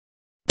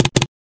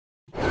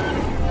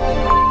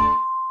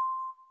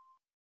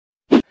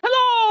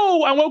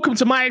and welcome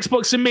to My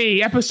Xbox and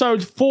Me,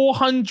 episode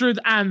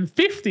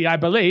 450, I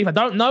believe. I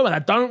don't know, and I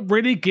don't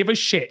really give a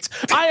shit.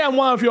 I am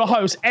one of your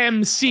hosts,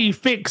 MC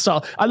Fixer,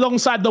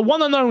 alongside the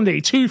one and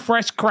only Too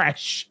Fresh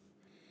Crash.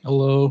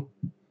 Hello.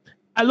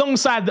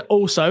 Alongside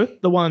also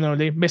the one and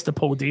only Mr.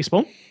 Paul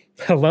Despawn.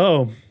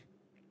 Hello.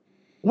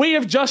 We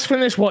have just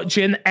finished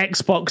watching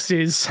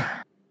Xbox's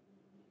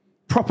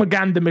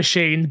propaganda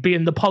machine,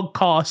 being the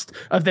podcast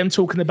of them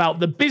talking about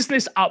the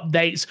business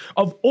updates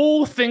of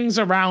all things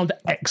around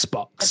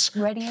Xbox.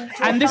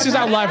 And this is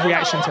our live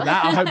reaction to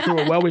that. I hope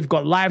you're all well. We've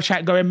got live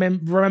chat going.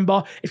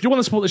 Remember, if you want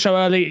to support the show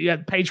early,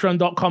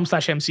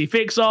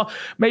 patreon.com/mcfixer.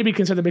 Maybe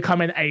consider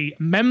becoming a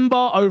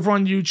member over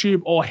on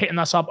YouTube or hitting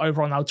us up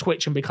over on our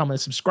Twitch and becoming a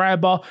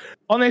subscriber.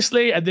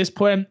 Honestly, at this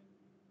point,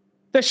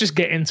 let's just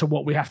get into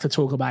what we have to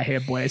talk about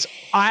here, boys.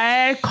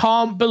 I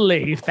can't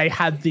believe they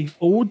had the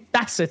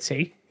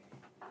audacity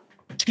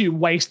to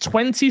waste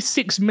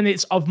 26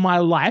 minutes of my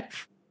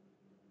life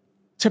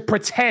to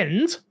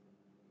pretend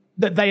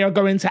that they are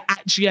going to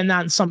actually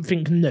announce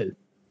something new.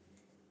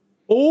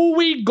 All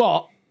we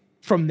got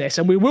from this,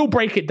 and we will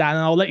break it down,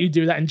 and I'll let you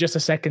do that in just a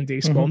second,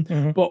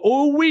 Despawn, but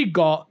all we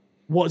got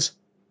was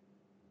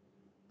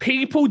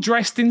people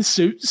dressed in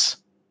suits,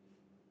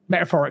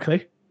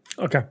 metaphorically.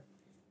 Okay.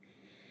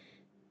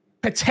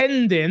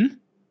 Pretending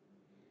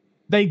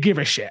they give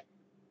a shit.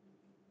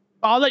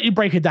 I'll let you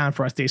break it down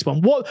for us,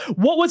 Despawn.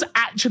 What was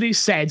actually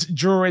said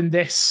during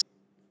this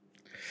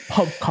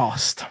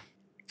podcast?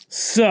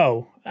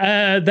 So,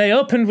 they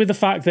opened with the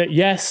fact that,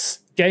 yes,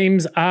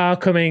 games are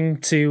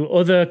coming to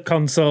other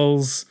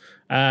consoles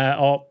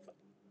or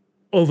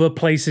other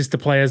places to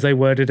play, as they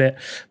worded it,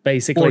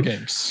 basically. 4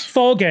 games.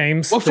 4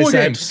 games. What 4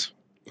 games?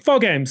 4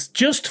 games.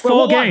 Just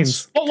 4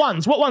 games. What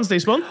ones,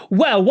 Despawn?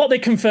 Well, what they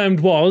confirmed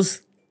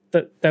was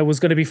that there was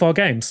going to be 4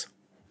 games.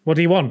 What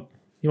do you want?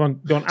 So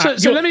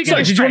let me get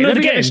it straight. Let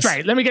me get it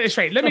straight. Let me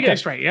get it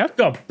straight, yeah?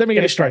 Go on. Let me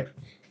get it straight.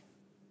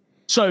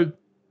 So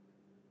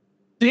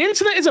the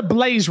internet is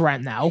ablaze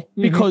right now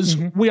because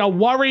we are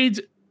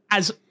worried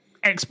as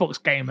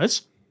Xbox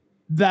gamers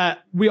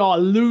that we are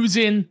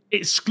losing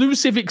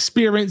exclusive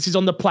experiences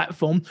on the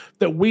platform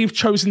that we've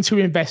chosen to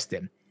invest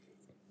in.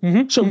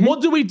 So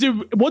what do we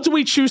do? What do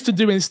we choose to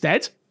do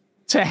instead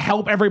to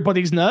help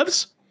everybody's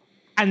nerves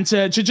and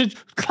to just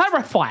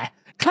clarify?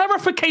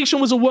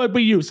 Clarification was a word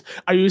we used.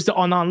 I used it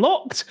on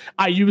Unlocked.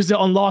 I used it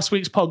on last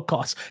week's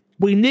podcast.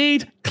 We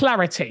need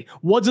clarity.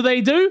 What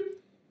do?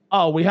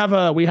 Oh, we have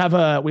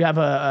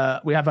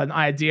an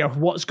idea of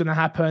what's going to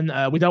happen.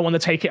 We don't want to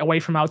take it away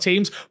from our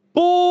teams.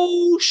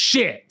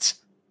 Bullshit.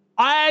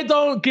 I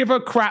don't give a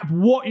crap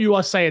what you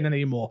are saying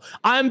anymore.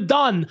 I'm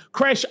done.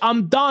 Crash,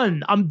 I'm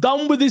done. I'm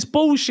done with this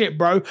bullshit,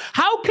 bro.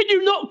 How can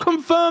you not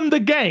confirm the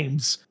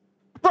games?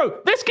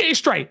 Bro, let's get it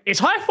straight. It's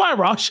Hi-Fi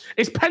Rush.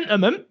 It's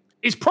Pentiment.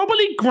 It's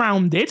probably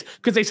Grounded,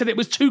 because they said it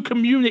was 2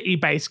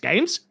 community-based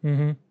games.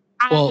 And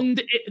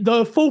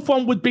the fourth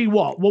one would be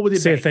what? What would it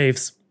be? Sea of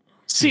Thieves.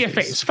 Sea of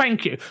Thieves,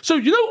 thank you. So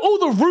you know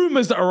all the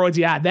rumors that are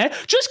already out there?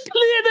 Just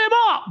clear them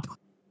up.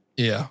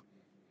 Yeah.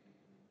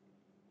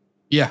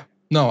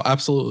 No,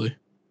 absolutely.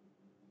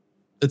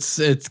 It's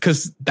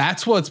because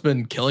that's what's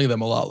been killing them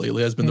a lot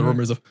lately, has been the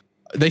rumors of...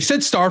 They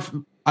said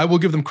I will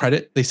give them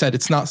credit. They said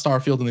it's not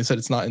Starfield, and they said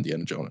it's not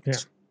Indiana Jones. Yeah.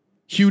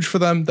 Huge for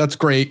them. That's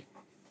great.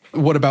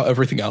 What about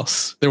everything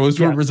else? There was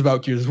rumors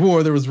about Gears of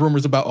War. There was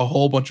rumors about a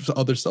whole bunch of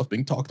other stuff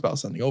being talked about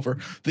sending over.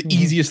 The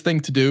easiest thing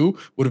to do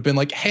would have been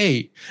like,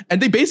 hey, and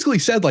they basically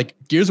said like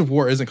Gears of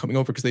War isn't coming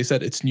over because they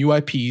said it's new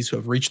IPs who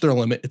have reached their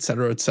limit, et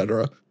cetera, et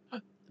cetera.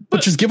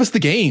 But just give us the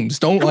games.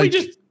 Don't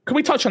can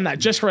we touch on that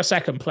just for a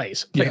second,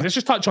 please? Yeah. Let's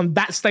just touch on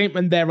that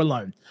statement there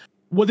alone.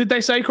 What did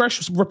they say,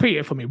 Crash? Repeat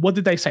it for me. What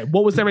did they say?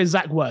 What was their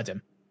exact wording?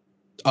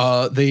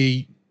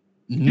 You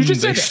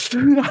just said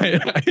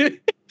it.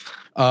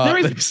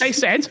 They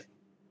said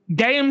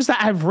games that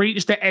have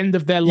reached the end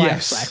of their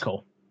life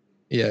cycle.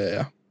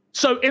 Yeah.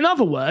 So in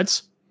other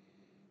words,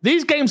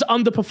 these games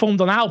underperformed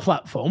on our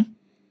platform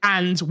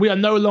and we are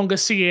no longer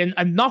seeing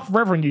enough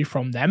revenue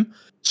from them.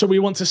 So we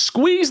want to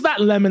squeeze that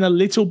lemon a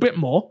little bit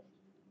more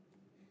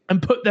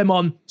and put them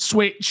on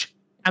Switch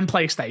and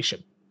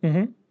PlayStation.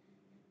 I'm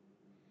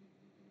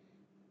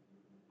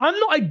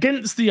not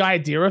against the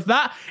idea of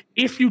that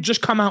if you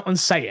just come out and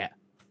say it.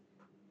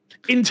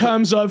 In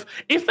terms of,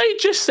 if they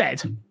just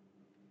said,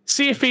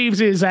 Sea of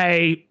Thieves is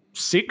a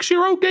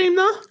 6-year-old game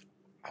now?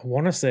 I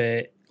want to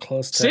say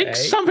close to 6?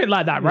 8. Something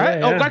like that, right?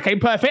 Yeah. Oh, okay,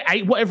 perfect.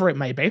 8, whatever it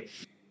may be.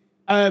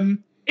 If they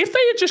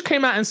had just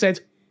came out and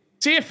said,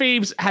 Sea of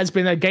Thieves has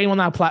been a game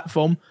on our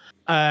platform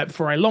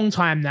for a long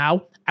time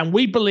now, and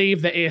we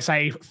believe that it's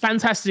a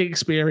fantastic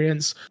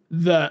experience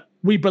that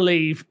we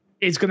believe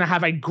is going to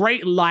have a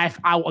great life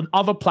out on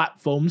other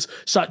platforms,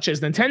 such as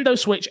Nintendo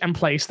Switch and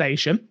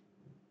PlayStation.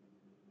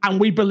 And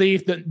we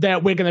believe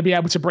that we're going to be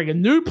able to bring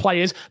in new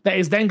players that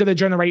is then going to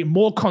generate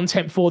more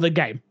content for the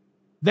game.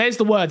 There's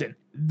the wording.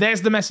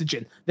 There's the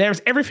messaging. There's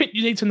everything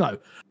you need to know.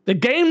 The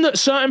game that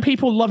certain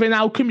people love in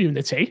our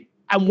community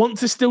and want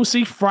to still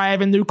see thrive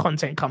and new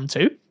content come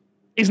to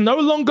is no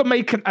longer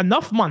making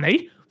enough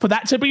money for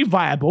that to be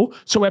viable,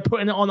 so we're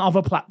putting it on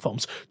other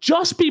platforms.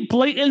 Just be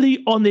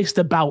blatantly honest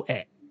about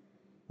it.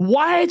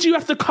 Why do you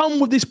have to come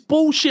with this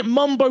bullshit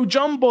mumbo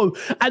jumbo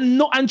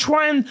and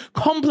try and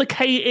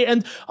complicate it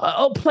and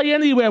Play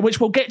Anywhere, which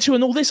we'll get to,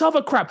 and all this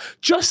other crap?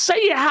 Just say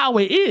it how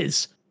it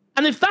is.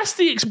 And if that's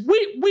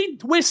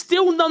we're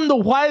still none the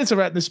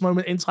wiser at this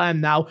moment in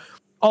time now.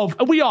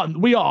 We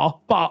are,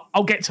 but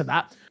I'll get to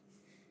that.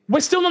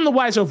 We're still none the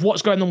wiser of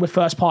what's going on with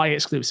first party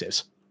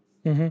exclusives,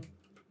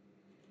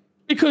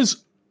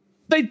 because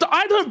I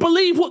don't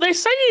believe what they're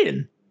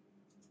saying.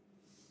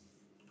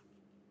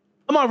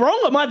 Am I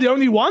wrong? Am I the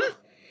only one?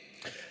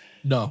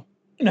 No.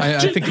 I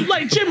think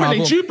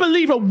generally, do you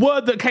believe a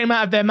word that came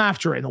out of their mouth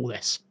during all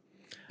this?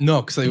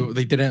 No, because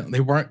they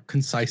weren't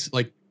concise.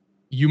 Like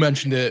you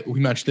mentioned it, we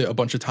mentioned it a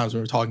bunch of times when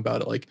we were talking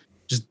about it. Like,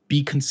 just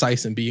be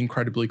concise and be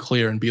incredibly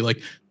clear and be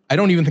like, I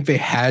don't even think they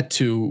had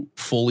to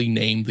fully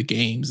name the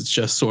games. It's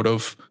just sort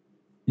of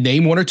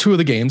name one or two of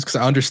the games, because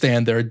I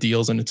understand there are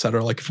deals and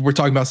etc. Like if we're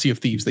talking about Sea of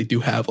Thieves, they do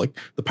have like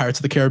the Pirates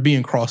of the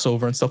Caribbean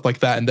crossover and stuff like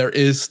that. And there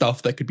is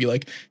stuff that could be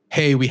like,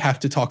 hey, we have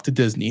to talk to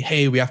Disney.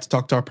 Hey, we have to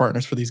talk to our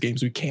partners for these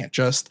games. We can't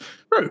just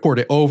port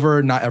it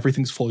over. Not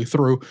everything's fully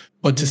through.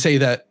 But to say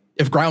that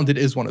if Grounded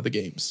is one of the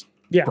games,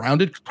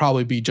 Grounded could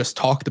probably be just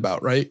talked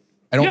about, right?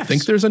 I don't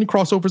think there's any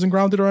crossovers in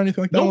Grounded or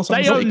anything like that. No,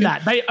 they own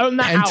that. They own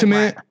that.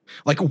 Pentiment,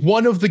 like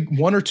one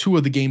or two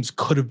of the games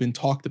could have been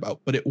talked about,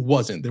 but it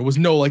wasn't. There was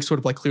no like sort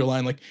of like clear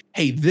line, like,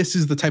 hey, this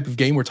is the type of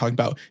game we're talking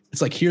about.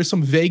 It's like, here's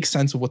some vague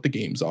sense of what the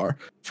games are.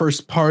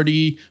 First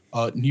party,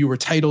 newer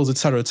titles, et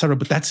cetera,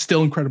 but that's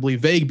still incredibly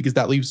vague because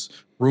that leaves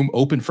room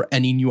open for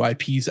any new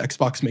IPs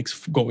Xbox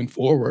makes going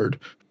forward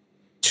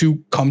to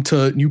come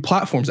to new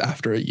platforms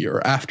after a year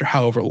or after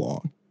however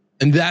long.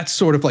 And that's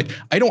sort of like,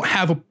 I don't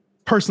have a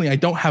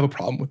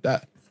problem with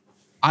that.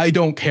 I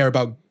don't care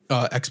about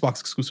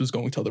Xbox exclusives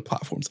going to other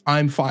platforms.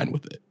 I'm fine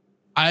with it.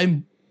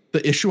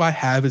 The issue I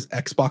have is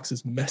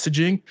Xbox's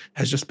messaging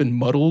has just been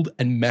muddled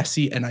and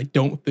messy, and I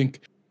don't think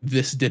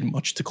this did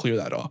much to clear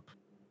that up.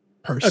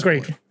 Personally.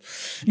 Agreed.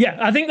 Yeah,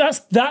 I think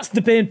that's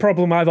the main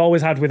problem I've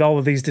always had with all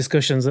of these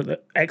discussions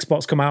that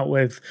Xbox come out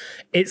with.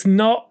 It's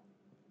not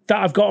that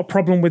I've got a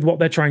problem with what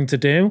they're trying to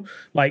do,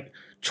 like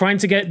trying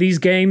to get these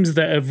games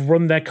that have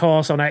run their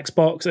course on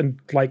Xbox and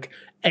like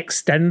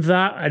extend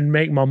that and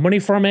make more money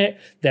from it.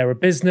 They're a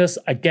business.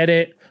 I get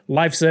it.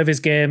 Live service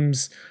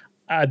games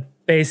are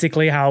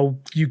basically how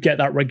you get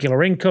that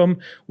regular income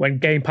when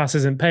Game Pass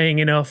isn't paying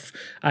enough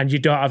and you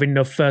don't have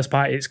enough first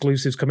party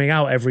exclusives coming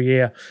out every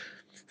year.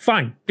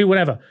 Fine, do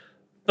whatever.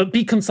 But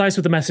be concise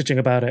with the messaging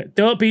about it.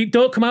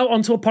 Don't come out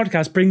onto a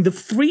podcast, bring the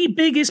three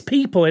biggest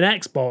people in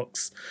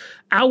Xbox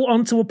out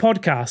onto a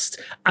podcast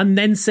and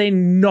then say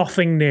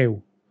nothing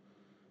new.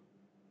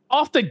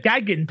 After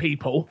gagging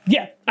people,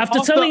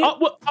 telling,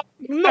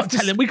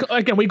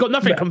 we got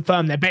nothing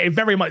confirmed there, but it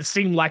very much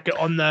seemed like it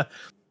on the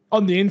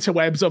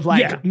interwebs of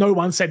like no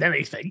one said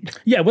anything.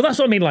 Yeah, well, that's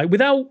what I mean. Like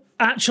without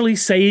actually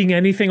saying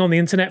anything on the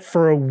internet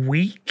for a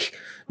week,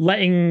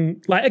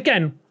 letting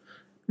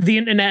the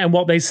internet and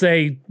what they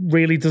say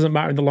really doesn't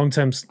matter in the long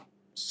term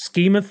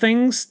scheme of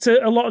things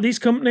to a lot of these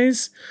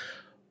companies.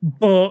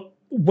 But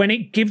when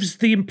it gives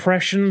the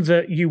impression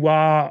that you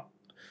are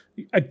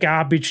a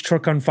garbage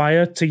truck on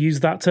fire, to use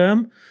that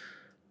term,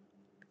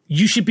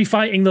 you should be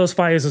fighting those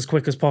fires as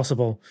quick as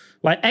possible.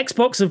 Like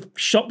Xbox have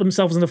shot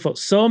themselves in the foot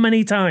so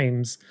many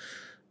times,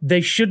 they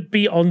should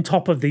be on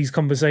top of these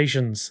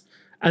conversations.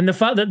 And the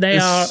fact that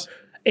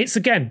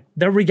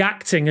they're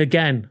reacting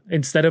again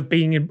instead of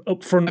being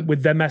upfront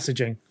with their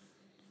messaging.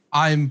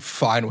 I'm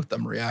fine with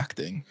them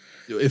reacting.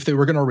 If they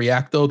were going to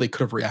react, though, they could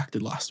have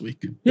reacted last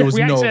week. There was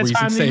no reason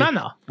to say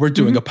we're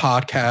doing a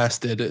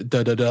podcast,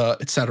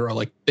 etc.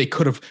 Like they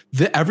could have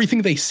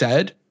everything they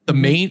said.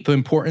 The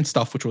important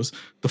stuff, which was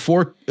the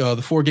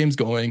four games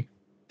going,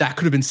 that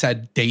could have been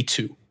said day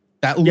 2.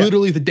 That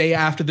literally the day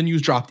after the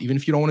news dropped. Even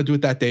if you don't want to do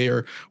it that day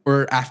or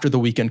after the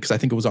weekend, because I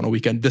think it was on a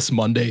weekend this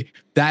Monday,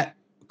 that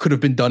could have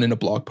been done in a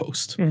blog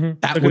post.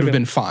 That would have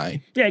been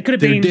fine. Yeah, it could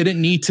have been. There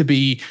didn't need to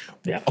be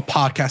a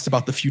podcast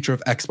about the future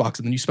of Xbox,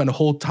 and then you spend a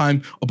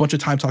bunch of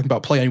time talking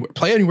about Play Anywhere.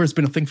 Play Anywhere has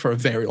been a thing for a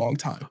very long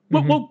time.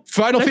 Well,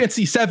 Final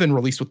Fantasy VII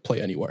released with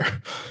Play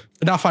Anywhere.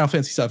 Not Final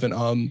Fantasy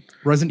VII.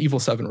 Resident Evil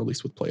 7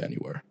 released with Play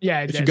Anywhere.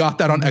 Yeah, if you got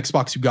that on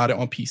Xbox, you got it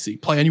on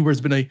PC. Play Anywhere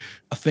has been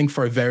a thing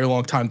for a very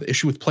long time. The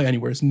issue with Play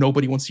Anywhere is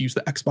nobody wants to use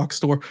the Xbox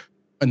store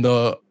and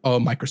the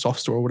Microsoft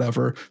store, or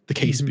whatever the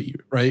case be,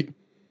 right?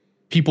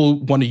 People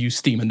want to use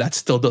Steam, and that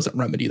still doesn't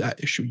remedy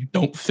that issue. You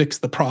don't fix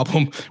the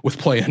problem with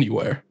Play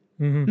Anywhere.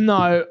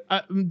 No,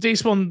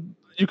 Despawn,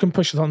 you can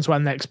push it on to our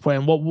next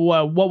point. What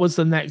was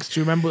the next? Do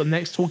you remember what the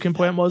next talking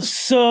point was?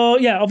 So,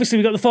 yeah, obviously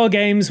we got the 4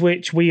 games,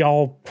 which we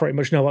all pretty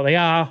much know what they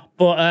are.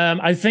 But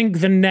I think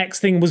the next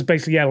thing was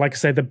basically, like I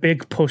said, the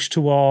big push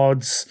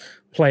towards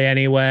Play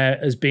Anywhere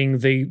as being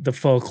the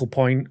focal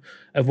point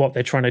of what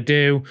they're trying to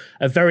do.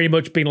 Have very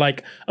much been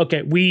like,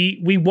 okay, we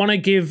want to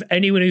give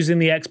anyone who's in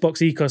the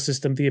Xbox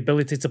ecosystem the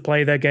ability to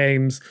play their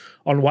games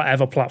on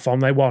whatever platform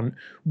they want,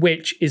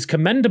 which is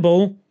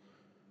commendable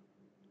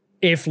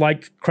if,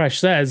 like Crash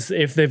says,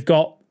 if they've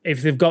got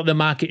if they've got the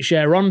market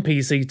share on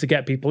PC to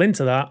get people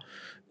into that,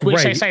 great.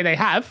 Which they say they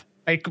have.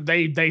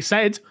 They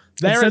said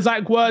their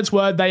exact words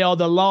were they are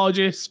the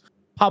largest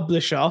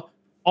publisher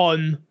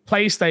on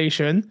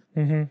PlayStation.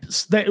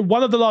 Mm-hmm.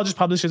 One of the largest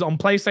publishers on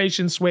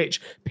PlayStation,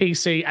 Switch,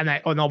 PC, and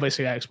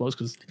obviously Xbox.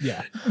 Because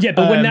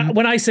but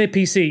when I say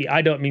PC,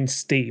 I don't mean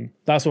Steam.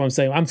 That's what I'm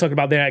saying. I'm talking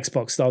about their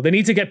Xbox store. They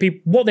need to get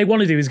people. What they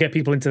want to do is get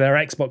people into their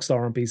Xbox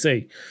store on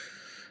PC.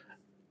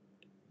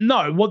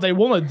 No, what they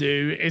want to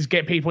do is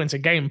get people into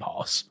Game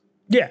Pass.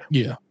 Yeah.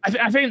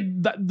 I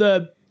think that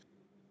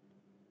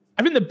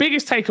the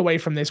biggest takeaway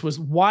from this was,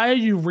 why are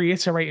you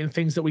reiterating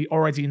things that we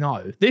already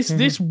know?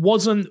 This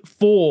wasn't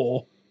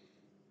for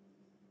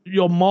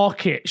your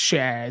market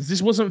shares.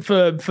 This wasn't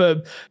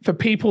for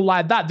people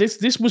like that.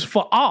 This was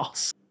for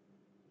us.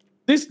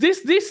 This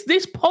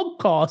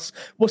podcast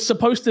was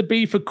supposed to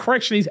be for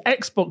Crashly's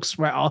Xbox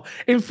sweater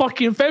in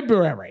fucking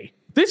February.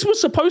 This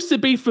was supposed to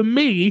be for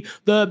me,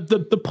 the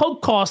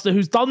podcaster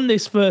who's done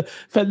this for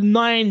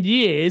 9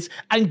 years,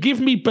 and give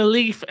me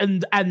belief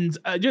and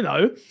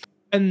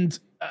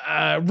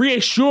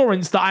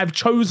reassurance that I've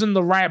chosen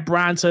the right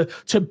brand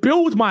to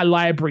build my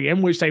library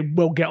in, which they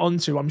will get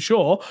onto, I'm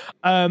sure.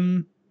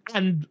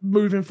 And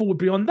moving forward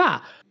beyond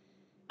that,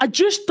 I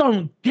just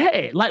don't get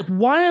it. Like,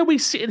 why are we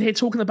sitting here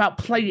talking about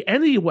Play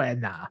Anywhere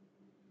now?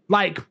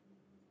 Like,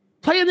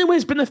 Play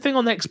Anywhere's been a thing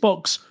on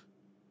Xbox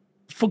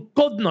for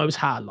God knows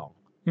how long.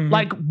 Mm-hmm.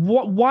 Like,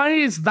 why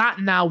is that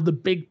now the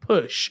big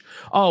push?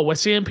 Oh, we're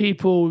seeing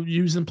people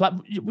using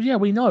yeah,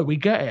 we know, we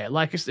get it.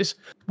 Like, it's this.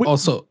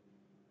 Also,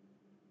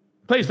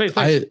 please.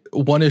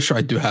 One issue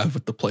I do have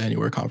with the Play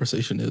Anywhere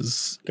conversation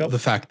is the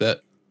fact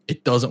that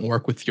it doesn't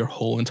work with your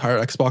whole entire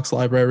Xbox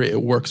library.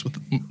 It works with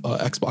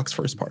Xbox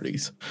first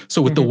parties.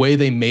 So with the way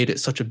they made it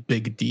such a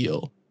big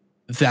deal,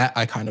 that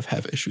I kind of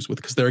have issues with,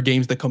 because there are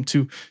games that come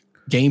to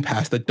Game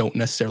Pass that don't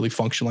necessarily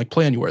function like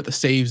Play Anywhere. The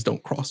saves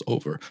don't cross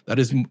over. That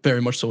is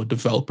very much so a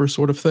developer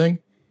sort of thing.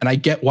 And I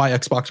get why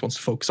Xbox wants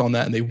to focus on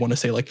that, and they want to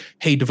say, like,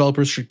 hey,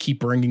 developers should keep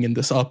bringing in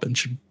this up and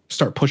should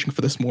start pushing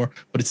for this more,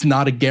 but it's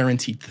not a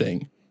guaranteed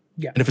thing.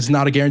 Yeah. And if it's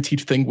not a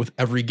guaranteed thing with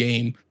every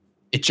game,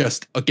 it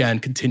just, again,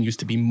 continues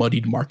to be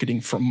muddied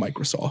marketing from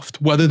Microsoft,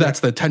 whether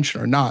that's the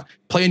intention or not.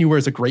 Play Anywhere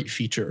is a great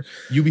feature.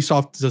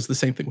 Ubisoft does the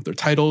same thing with their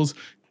titles.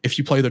 If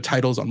you play their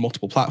titles on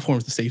multiple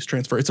platforms, the saves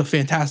transfer, it's a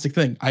fantastic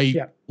thing. I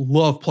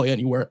love Play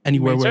Anywhere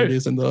where it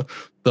is, and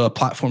the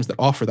platforms that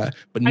offer that,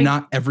 but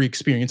not every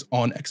experience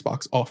on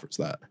Xbox offers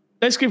that.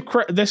 Let's give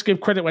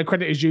credit where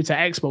credit is due to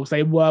Xbox.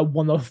 They were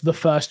one of the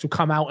first to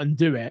come out and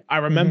do it. I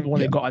remember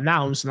when it got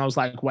announced, and I was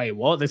like, wait,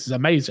 what? This is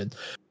amazing.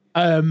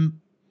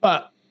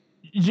 But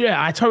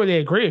yeah, I totally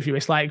agree with you.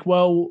 It's like,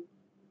 well,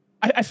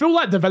 I feel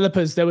like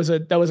developers, there was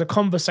a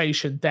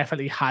conversation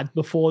definitely had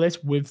before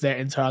this with their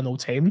internal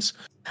teams.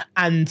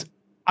 And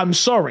I'm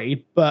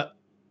sorry, but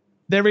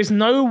there is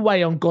no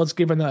way on God's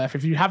given earth,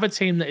 if you have a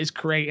team that is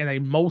creating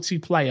a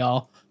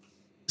multiplayer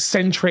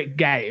centric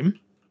game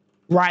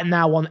right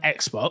now on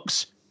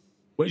Xbox,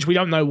 which we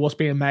don't know what's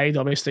being made.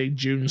 Obviously,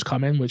 June's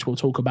coming, which we'll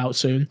talk about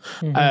soon.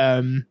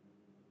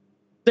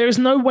 There is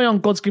no way on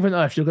God's given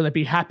earth you're going to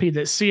be happy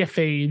that Sea of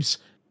Thieves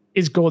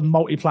is gone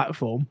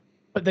multi-platform,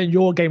 but then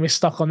your game is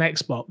stuck on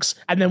Xbox.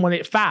 And then when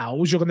it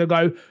fails, you're going to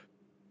go,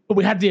 but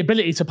we had the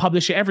ability to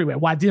publish it everywhere.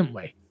 Why didn't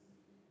we?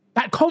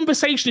 That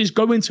conversation is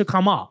going to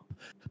come up,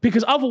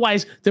 because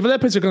otherwise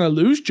developers are going to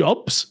lose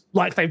jobs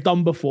like they've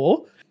done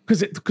before,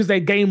 because their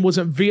game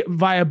wasn't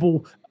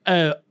viable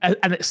and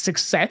its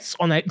success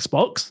on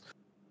Xbox.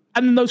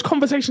 And then those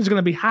conversations are going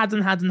to be had.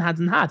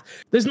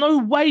 There's no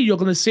way you're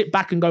going to sit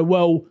back and go,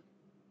 well,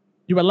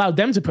 you allowed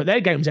them to put their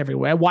games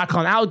everywhere. Why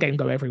can't our game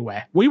go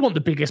everywhere? We want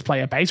the biggest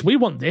player base. We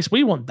want this.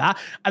 We want that.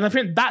 And I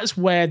think that's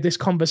where this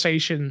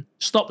conversation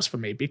stops for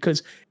me,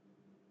 because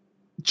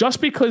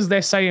just because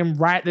they're saying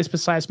right at this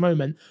precise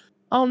moment,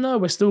 oh no,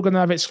 we're still going to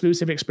have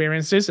exclusive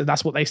experiences, and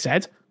that's what they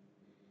said.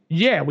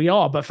 Yeah, we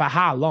are, but for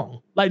how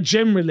long? Like,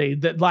 generally,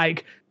 that,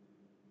 like,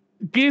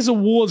 Gears of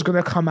War is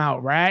going to come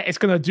out, right? It's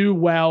going to do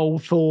well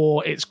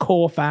for its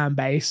core fan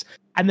base,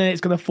 and then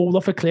it's going to fall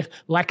off a cliff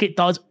like it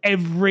does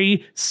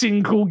every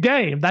single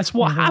game. That's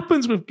what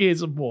happens with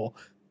Gears of War.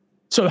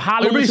 So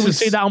how long do we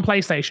see that on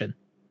PlayStation?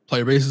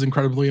 Player base is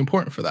incredibly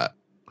important for that.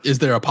 Is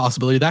there a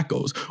possibility that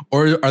goes?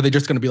 Or are they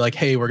just going to be like,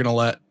 hey, we're going to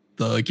let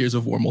the Gears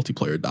of War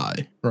multiplayer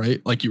die,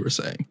 right? Like you were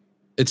saying.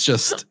 It's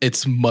just,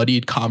 it's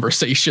muddied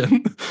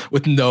conversation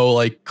with no,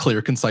 like,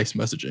 clear, concise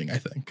messaging, I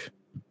think.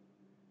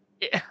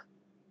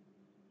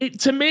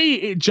 To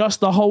me, just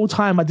the whole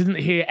time I didn't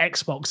hear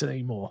Xbox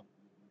anymore.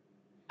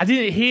 I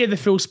didn't hear the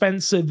Phil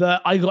Spencer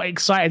that I got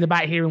excited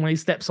about hearing when he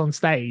steps on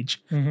stage.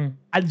 And,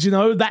 you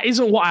know, that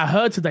isn't what I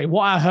heard today.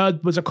 What I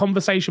heard was a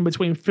conversation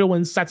between Phil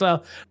and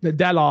Satya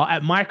Nadella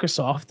at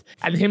Microsoft,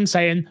 and him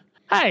saying,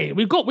 hey,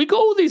 we got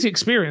all these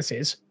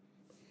experiences.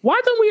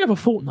 Why don't we have a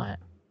Fortnite?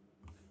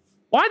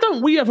 Why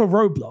don't we have a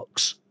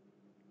Roblox?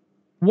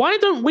 Why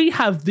don't we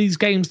have these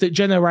games that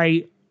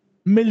generate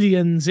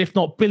millions, if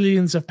not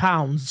billions of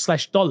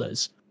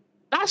pounds/dollars?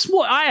 That's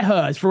what I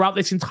heard throughout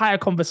this entire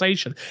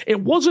conversation.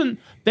 It wasn't,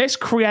 let's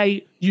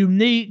create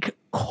unique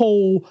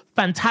cool,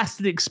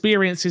 fantastic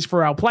experiences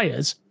for our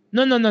players.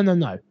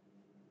 No.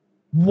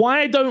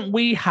 Why don't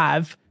we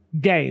have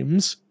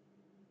games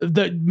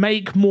that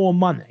make more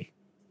money?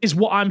 Is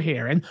what I'm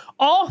hearing.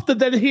 After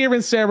then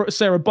hearing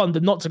Sarah Bond,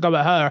 and not to go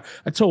at her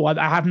at all,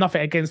 I have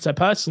nothing against her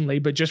personally,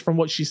 but just from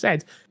what she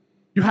said,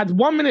 you had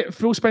 1 minute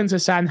Phil Spencer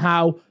saying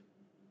how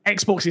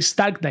Xbox is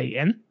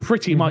stagnating,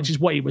 pretty much is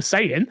what he was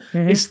saying.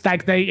 It's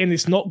stagnating,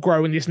 it's not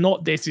growing, it's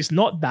not this, it's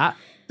not that.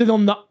 Then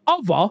on the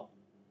other,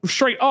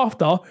 straight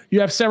after, you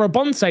have Sarah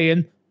Bond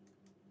saying,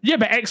 yeah,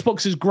 but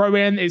Xbox is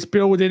growing, it's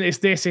building, it's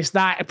this, it's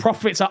that,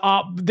 profits are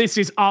up, this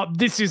is up,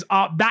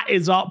 that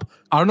is up.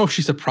 I don't know if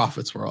she said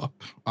profits were up,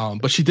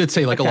 but she did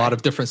say like a lot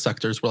of different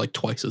sectors were like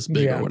twice as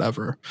big or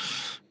whatever.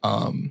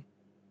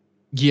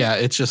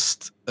 It's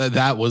just,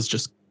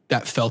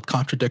 that felt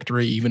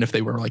contradictory, even if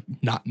they were like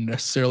not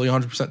necessarily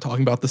 100%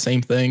 talking about the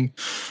same thing.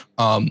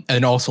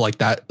 And also like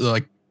that,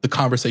 like the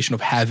conversation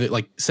of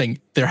saying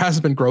there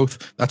hasn't been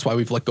growth, that's why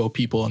we've let go of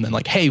people, and then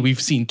like, hey,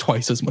 we've seen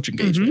twice as much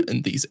engagement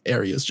in these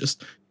areas.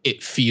 Just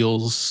it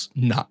feels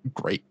not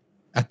great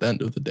at the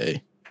end of the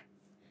day.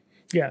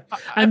 Yeah.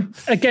 And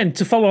again,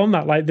 to follow on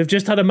that, like they've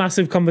just had a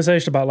massive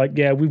conversation about like,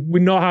 yeah,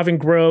 we're not having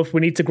growth, we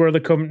need to grow the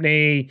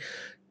company.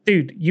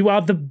 Dude, you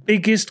are the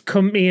biggest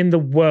company in the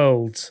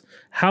world.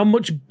 How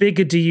much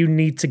bigger do you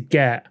need to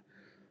get?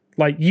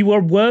 Like, you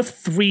are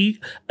worth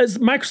as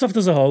Microsoft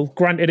as a whole,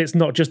 granted it's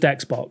not just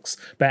Xbox,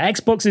 but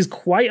Xbox is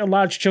quite a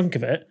large chunk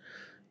of it.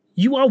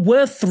 You are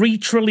worth $3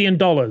 trillion.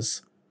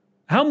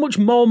 How much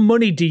more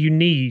money do you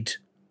need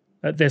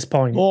at this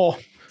point? More.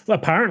 Well,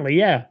 apparently,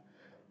 yeah.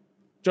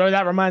 Joe,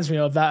 that reminds me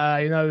of that,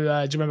 do you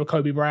remember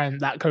Kobe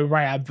Bryant, that Kobe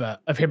Bryant advert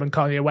of him and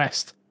Kanye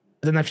West?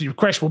 I don't know if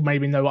Chris will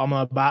maybe know what I'm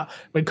on about.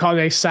 When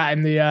Kanye sat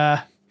in the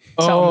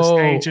sat on the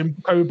stage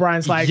and Kobe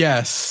Bryant's like,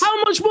 yes,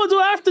 how much more do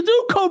I have to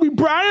do, Kobe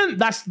Bryant?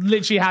 That's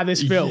literally how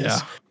this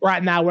feels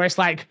right now, where it's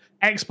like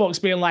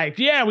Xbox being like,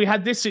 yeah, we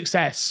had this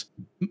success,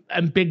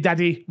 and Big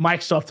Daddy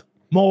Microsoft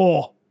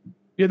more.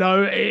 You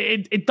know,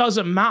 it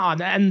doesn't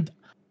matter, and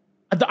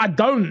I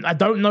don't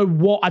know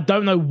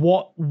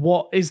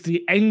what is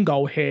the end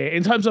goal here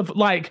in terms of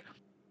like.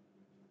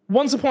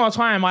 Once upon a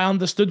time, I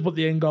understood what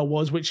the end goal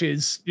was, which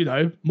is,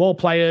 more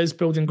players,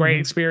 building great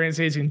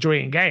experiences,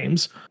 enjoying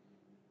games.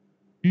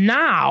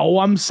 Now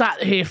I'm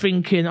sat here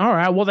thinking, all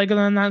right, what are they going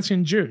to announce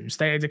in June?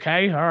 State of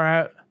Decay? All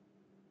right.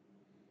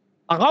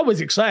 I was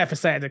excited for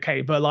State of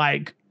Decay, but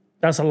like...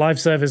 That's a live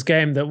service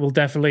game that will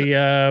definitely,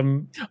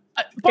 in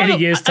a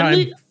year's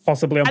time,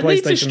 possibly on PlayStation. I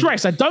need to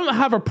stress, I don't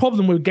have a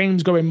problem with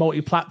games going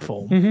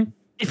multi-platform,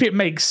 if it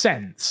makes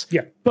sense.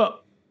 Yeah.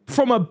 But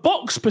from a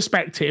box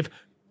perspective...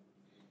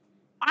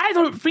 I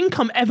don't think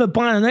I'm ever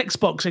buying an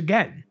Xbox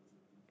again.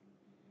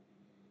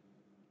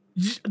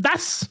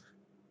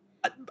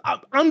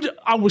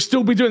 I will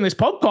still be doing this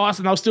podcast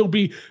and I'll still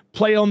be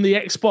playing on the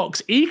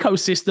Xbox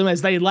ecosystem,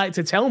 as they like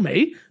to tell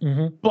me.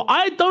 But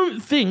I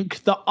don't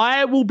think that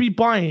I will be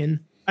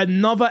buying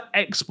another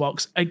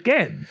Xbox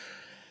again.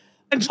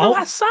 And you know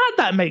how sad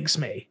that makes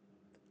me?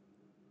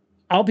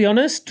 I'll be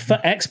honest, for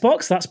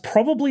Xbox, that's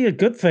probably a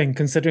good thing,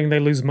 considering they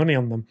lose money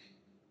on them.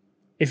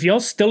 If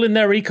you're still in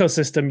their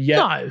ecosystem,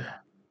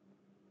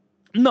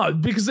 No,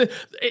 because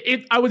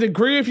I would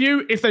agree with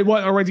you if they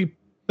weren't already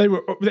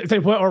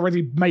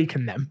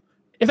making them.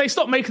 If they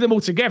stop making them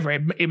altogether,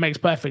 it makes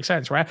perfect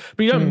sense, right?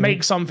 But you don't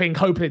make something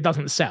hoping it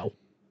doesn't sell.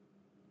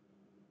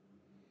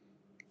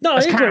 No,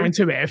 that's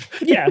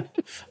counterintuitive. Yeah.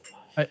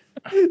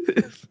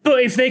 But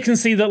if they can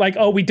see that, like,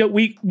 we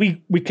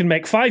can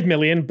make 5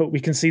 million, but we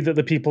can see that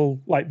the people,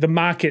 like the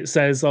market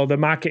says, or the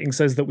marketing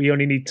says that we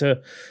only need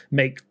to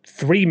make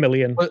 3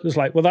 million. It's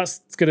like, well, that's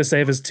going to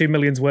save us 2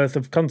 million's worth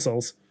of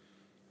consoles.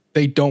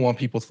 They don't want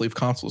people to leave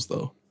consoles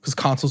though, because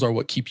consoles are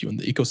what keep you in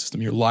the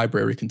ecosystem. Your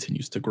library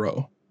continues to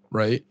grow,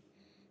 right?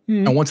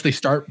 And once they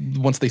start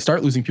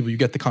losing people, you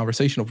get the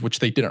conversation of which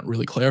they didn't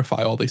really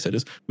clarify. All they said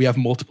is we have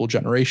multiple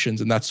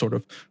generations, and that's sort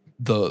of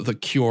the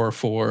cure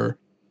for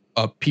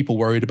people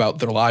worried about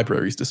their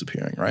libraries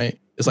disappearing, right?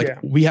 It's like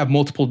we have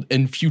multiple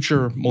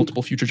future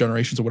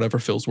generations, or whatever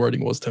Phil's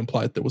wording was to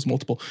imply that there was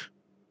multiple.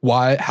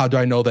 Why? How do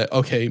I know that?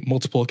 Okay,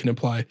 multiple can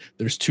imply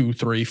there's 2,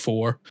 3,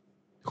 4.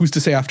 Who's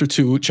to say after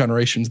 2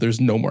 generations there's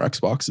no more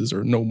Xboxes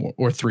or no more,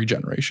 or 3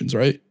 generations,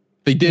 right?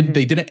 They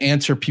didn't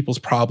answer people's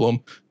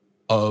problem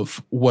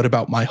of what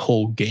about my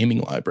whole gaming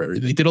library.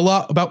 They did a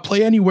lot about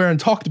Play Anywhere and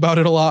talked about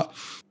it a lot.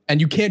 And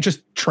you can't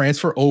just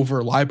transfer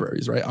over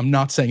libraries, right? I'm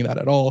not saying that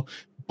at all,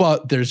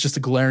 but there's just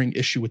a glaring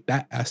issue with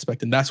that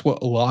aspect. And that's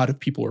what a lot of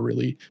people are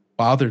really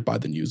bothered by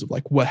the news of,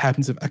 like, what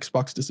happens if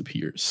Xbox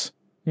disappears?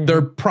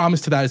 Their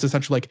promise to that is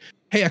essentially like,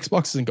 hey,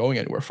 Xbox isn't going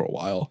anywhere for a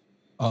while.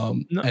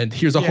 And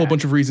here's a whole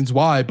bunch of reasons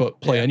why, but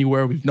Play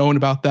Anywhere, we've known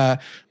about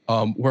that.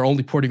 We're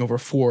only porting over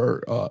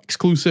 4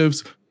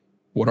 exclusives.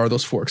 What are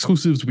those 4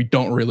 exclusives? We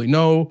don't really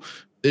know.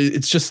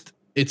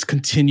 It's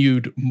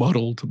continued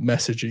muddled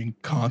messaging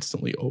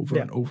constantly over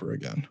and over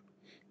again.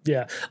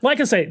 Yeah. Like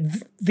I say,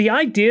 the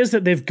ideas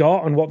that they've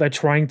got and what they're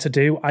trying to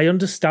do, I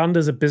understand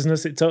as a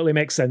business. It totally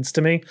makes sense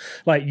to me.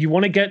 Like, you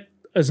want to get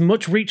as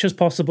much reach as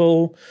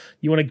possible.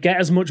 You want to get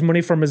as much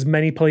money from as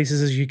many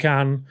places as you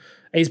can.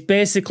 It's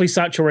basically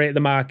saturate the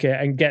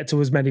market and get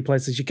to as many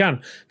places as you can,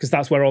 because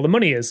that's where all the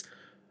money is.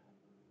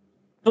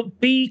 But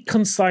be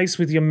concise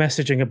with your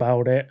messaging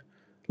about it.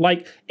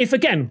 Like, if,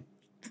 again,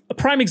 a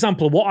prime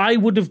example, what I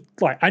would have,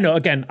 like, I know,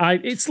 again,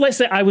 let's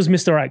say I was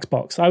Mr.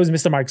 Xbox, I was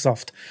Mr.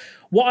 Microsoft.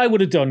 What I would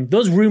have done,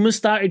 those rumors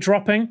started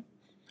dropping,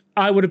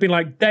 I would have been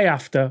like, day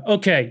after,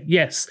 okay,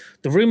 yes,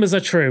 the rumors are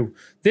true.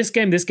 This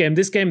game.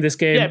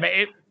 Yeah,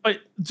 but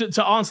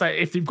to answer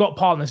that, if you've got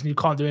partners and you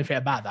can't do anything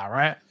about that,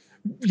 right?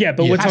 Yeah,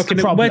 but we're talking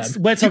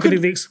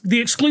the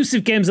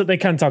exclusive games that they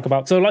can talk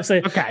about. So let's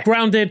say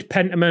Grounded,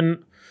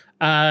 Pentiment,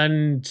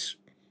 and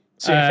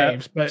Sea of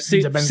Thieves. But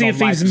Sea of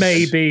Thieves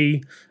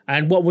maybe.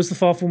 And what was the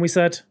fourth one we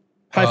said?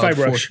 Hi-Fi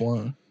Rush.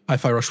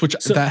 Hi-Fi Rush, which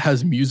that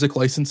has music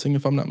licensing,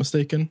 if I'm not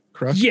mistaken,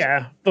 correct?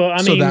 Yeah, but I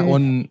mean... So that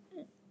one,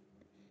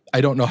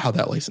 I don't know how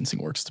that licensing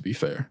works, to be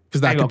fair.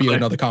 Because that could be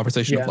another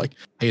conversation of like,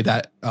 hey,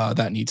 that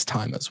needs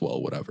time as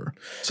well, whatever.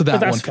 So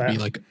that one could be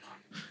like...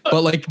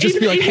 But like, just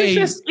be like,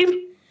 hey...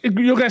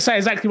 You're going to say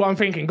exactly what I'm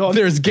thinking. Go on.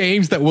 There's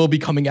games that will be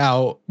coming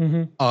out.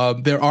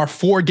 Mm-hmm. There are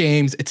 4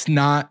 games. It's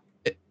not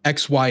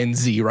X, Y, and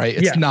Z, right?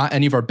 It's not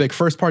any of our big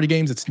first-party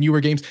games. It's newer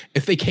games.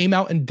 If they came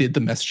out and did the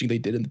messaging they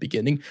did in the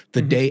beginning,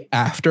 the day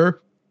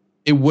after,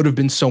 it would have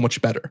been so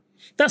much better.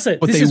 That's it.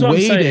 But this they is what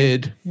waited. I'm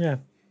saying. Yeah.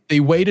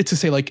 They waited to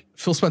say, like,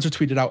 Phil Spencer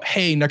tweeted out,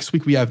 hey, next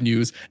week we have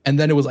news. And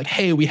then it was like,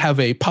 hey, we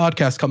have a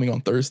podcast coming on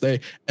Thursday.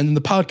 And then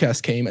the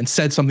podcast came and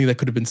said something that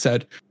could have been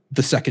said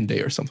the second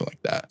day or something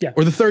like that. Yeah.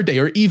 Or the third day,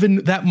 or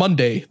even that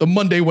Monday, the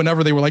Monday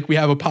whenever they were like, we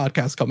have a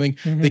podcast coming,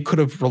 they could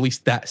have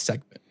released that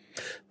segment.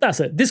 That's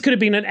it. This could have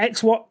been an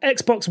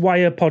Xbox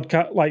Wire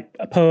podcast, like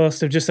a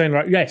post of just saying,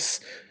 like, yes,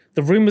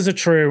 the rumors are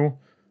true.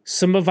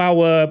 Some of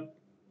our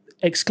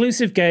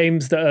exclusive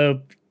games that are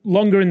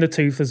longer in the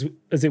tooth,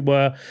 as it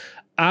were,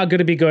 are going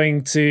to be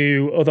going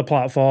to other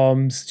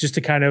platforms just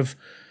to kind of,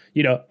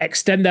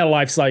 extend their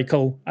life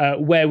cycle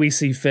where we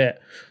see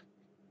fit.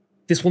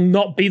 This will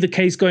not be the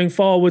case going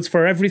forwards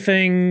for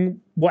everything,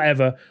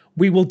 whatever.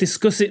 We will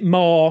discuss it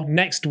more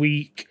next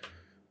week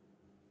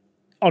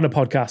on a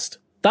podcast.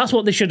 That's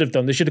what they should have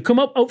done. They should have come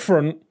up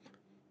front,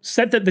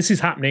 said that this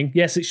is happening.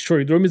 Yes, it's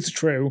true. The rumors are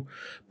true,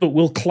 but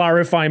we'll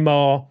clarify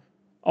more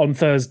on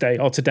Thursday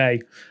or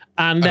today.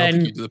 And then I don't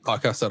think you do the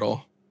podcast at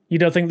all. You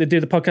don't think they do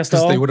the podcast at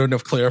all? Because they wouldn't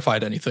have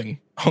clarified anything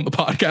on the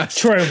podcast.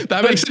 True.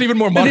 That makes it even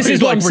more money. This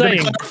is what I'm saying.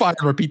 We're going to clarify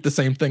and repeat the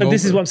same thing. But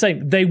this is what I'm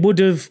saying. They would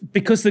have,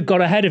 because they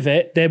got ahead of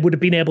it, they would have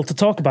been able to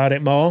talk about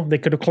it more. They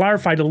could have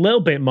clarified a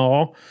little bit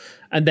more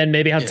and then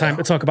maybe had time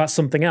to talk about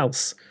something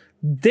else.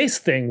 This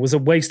thing was a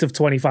waste of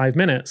 25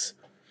 minutes.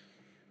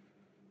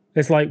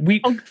 It's like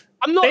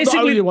I'm not the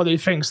only one who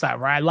thinks that,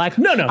 right? Like,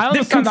 no. I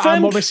understand that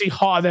I'm obviously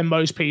hotter than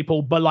most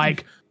people, but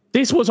like,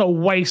 this was a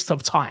waste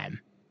of time.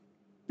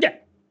 Yeah.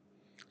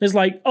 It's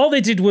like, all they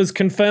did was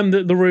confirm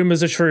that the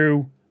rumors are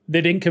true.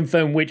 They didn't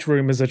confirm which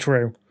rumors are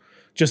true.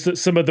 Just that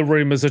some of the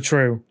rumors are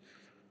true.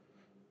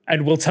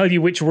 And we'll tell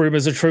you which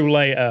rumors are true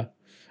later.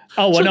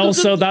 Oh, and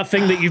also that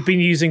thing that you've been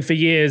using for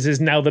years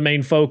is now the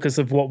main focus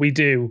of what we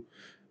do.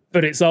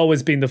 But it's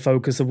always been the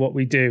focus of what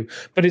we do.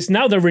 But it's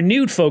now the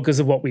renewed focus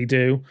of what we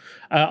do.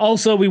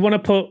 Also, we want to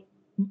put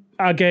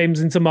our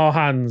games into more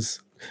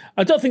hands.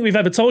 I don't think we've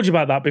ever told you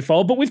about that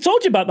before, but we've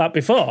told you about that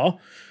before.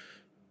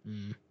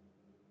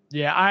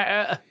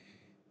 Yeah,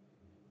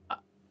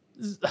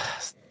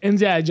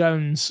 Indiana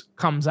Jones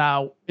comes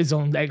out, is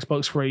on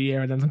Xbox for a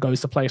year, and then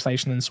goes to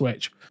PlayStation and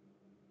Switch.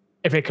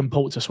 If it can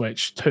port to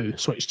Switch 2.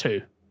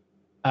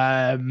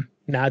 I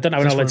don't have an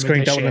OLED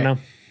screen, don't want to know.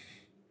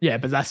 Yeah,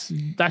 but that's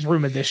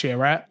rumored this year,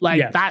 right?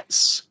 Like,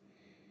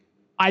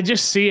 I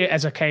just see it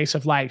as a case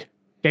of like,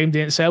 game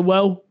didn't sell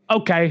well.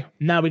 Okay,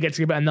 now we get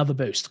to give it another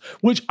boost,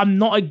 which I'm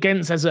not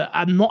against.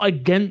 I'm not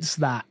against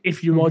that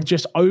if you are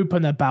just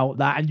open about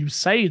that and you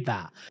say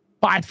that.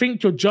 But I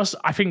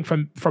think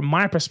from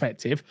my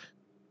perspective,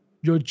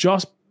 you're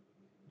just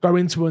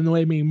going to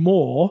annoy me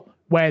more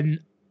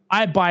when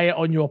I buy it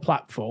on your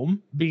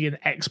platform, being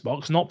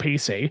Xbox, not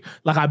PC.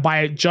 Like, I buy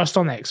it just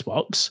on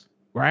Xbox,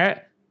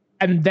 right?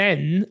 And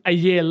then a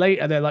year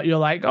later, you're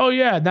like, oh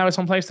yeah, now it's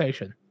on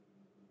PlayStation.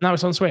 Now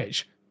it's on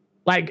Switch.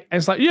 Like, and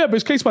it's like, yeah, but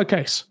it's case by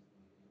case.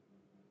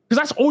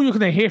 Because that's all you're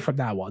going to hear from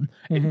now on.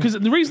 Because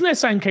the reason they're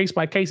saying case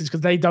by case is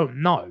because they don't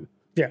know.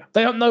 Yeah.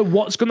 They don't know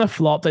what's going to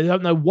flop. They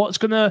don't know what's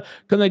going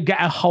to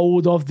get a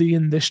hold of the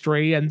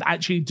industry and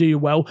actually do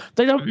well.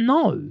 They don't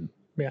know.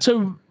 Yeah.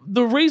 So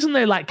the reason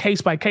they're like case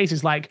by case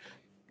is like,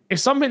 if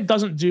something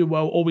doesn't do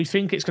well, or we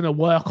think it's going to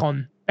work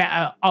on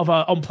better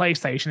on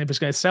PlayStation, if it's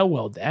going to sell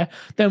well there,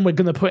 then we're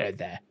going to put it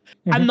there.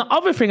 And the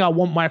other thing I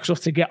want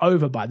Microsoft to get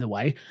over, by the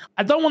way,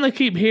 I don't want to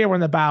keep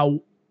hearing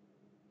about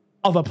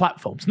other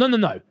platforms.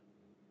 No.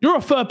 You're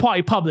a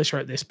third-party publisher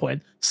at this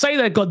point. Say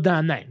their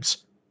goddamn names.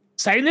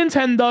 Say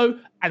Nintendo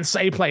and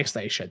say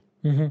PlayStation.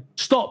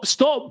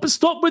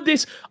 Stop with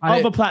this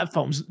other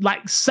platforms.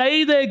 Like,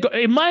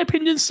 in my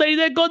opinion, say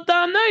their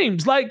goddamn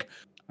names. Like,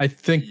 I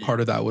think part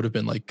of that would have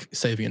been like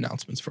saving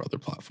announcements for other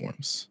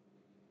platforms.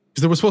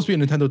 Because there was supposed to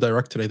be a Nintendo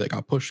Direct today that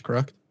got pushed,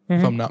 correct?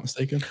 If I'm not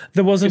mistaken.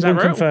 There wasn't one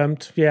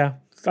confirmed. Yeah,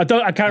 I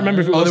can't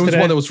remember if it was. There was today.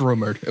 one that was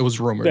rumored. It was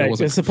rumored. Yeah, it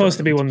wasn't it's supposed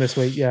to be confirmed. one this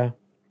week. Yeah.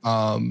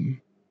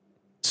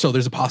 So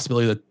there's a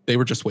possibility that they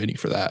were just waiting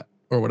for that,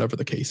 or whatever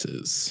the case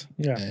is.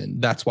 Yeah.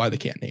 And that's why they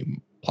can't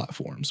name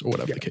platforms or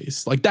whatever the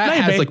case. Like that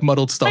Maybe. has like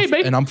muddled stuff,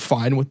 Maybe. and I'm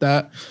fine with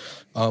that.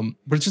 But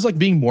it's just like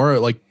being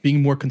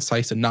more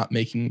concise and not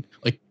making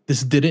like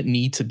this didn't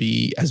need to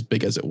be as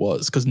big as it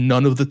was, because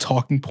none of the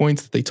talking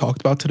points that they talked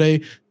about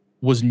today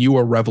was new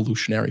or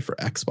revolutionary for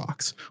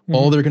Xbox.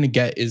 All they're gonna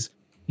get is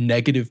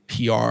negative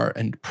PR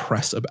and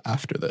press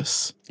after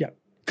this. Yeah.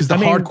 Because the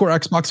hardcore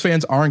Xbox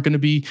fans aren't going to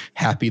be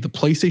happy. The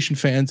PlayStation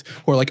fans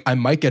who are like, I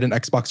might get an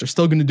Xbox, are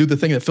still going to do the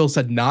thing that Phil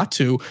said not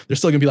to. They're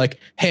still going to be like,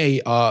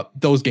 hey,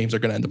 those games are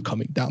going to end up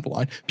coming down the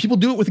line. People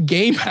do it with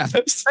Game Pass.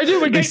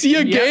 They see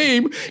a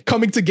game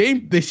coming to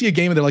game. They see a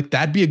game and they're like,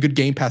 that'd be a good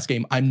Game Pass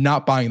game. I'm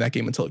not buying that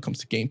game until it comes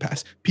to Game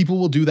Pass. People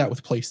will do that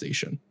with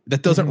PlayStation.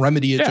 That doesn't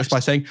remedy it just by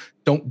saying,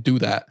 don't do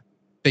that.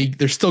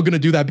 They're still going to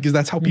do that because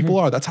that's how people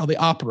are. That's how they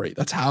operate.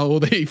 That's how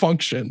they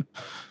function.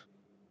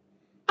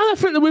 I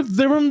think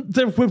that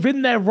they're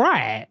within their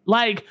right.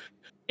 Like,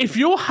 if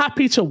you're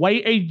happy to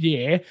wait a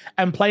year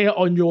and play it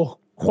on your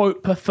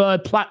quote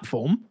preferred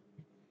platform,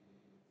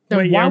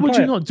 then why would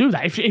you not do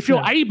that? If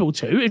you're able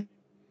to,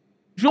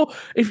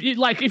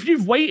 if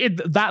you've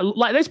waited that,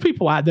 like, there's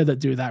people out there that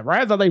do that,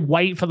 right? That they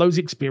wait for those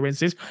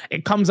experiences.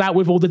 It comes out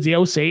with all the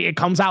DLC. It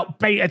comes out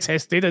beta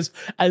tested, as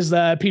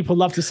people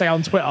love to say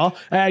on Twitter.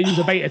 Use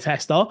a beta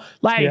tester.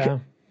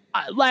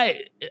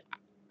 I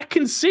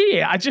can see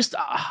it.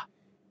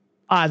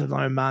 I don't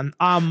know, man.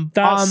 I'm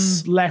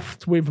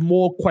left with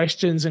more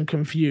questions and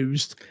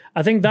confused.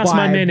 I think that's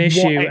my main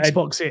issue. What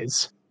Xbox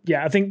is.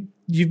 Yeah, I think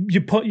you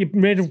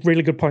made a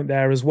really good point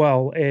there as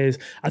well. Is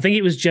I think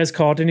it was Jez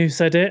Corden who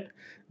said it,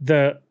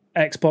 that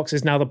Xbox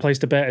is now the place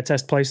to beta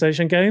test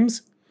PlayStation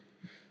games,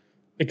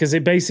 because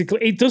it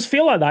does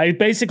feel like that. It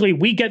basically,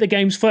 we get the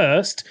games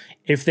first.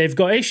 If they've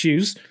got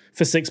issues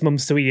for 6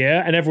 months to a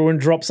year and everyone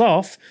drops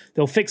off,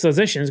 they'll fix those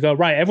issues. Go,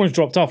 right, everyone's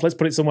dropped off. Let's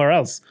put it somewhere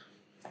else.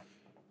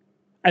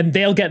 And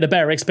they'll get the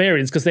better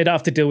experience because they don't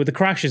have to deal with the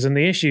crashes and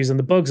the issues and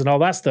the bugs and all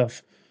that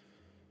stuff.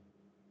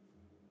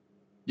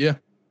 Yeah.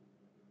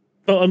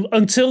 But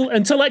until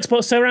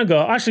Xbox turn around and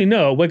go, actually,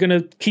 no, we're going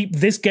to keep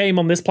this game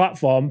on this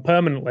platform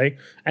permanently,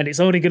 and it's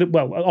only going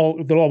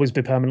to, they'll always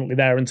be permanently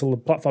there until the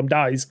platform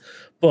dies.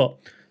 But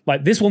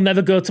like, this will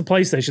never go to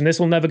PlayStation, this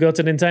will never go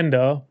to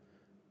Nintendo.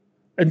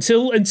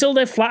 Until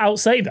they flat out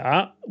say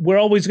that, we're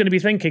always going to be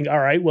thinking, all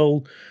right,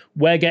 well,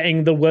 we're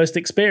getting the worst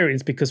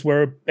experience because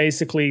we're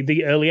basically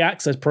the early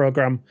access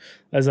program,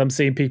 as I'm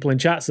seeing people in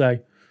chat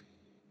say.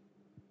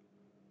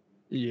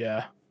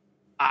 Yeah.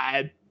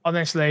 I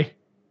honestly,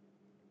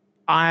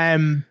 I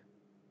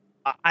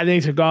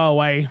need to go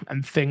away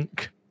and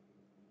think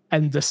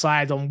and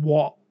decide on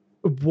what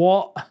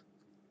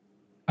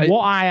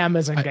I am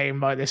as a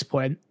gamer at this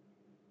point.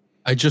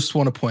 I just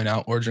want to point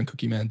out, Origin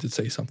Cookie Man did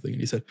say something, and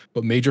he said,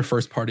 but major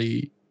first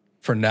party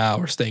for now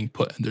are staying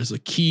put. And there's a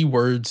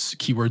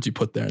keywords you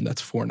put there, and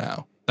that's for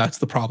now. That's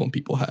the problem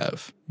people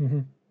have,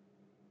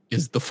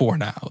 is the for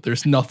now.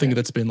 There's nothing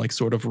that's been like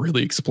sort of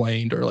really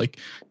explained, or like,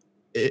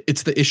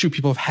 it's the issue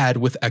people have had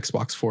with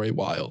Xbox for a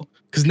while.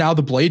 Because now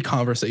the Blade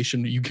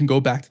conversation, you can go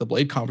back to the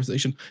Blade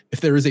conversation.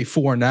 If there is a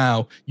for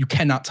now, you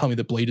cannot tell me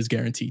that Blade is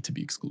guaranteed to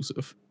be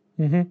exclusive.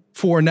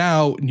 For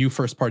now, new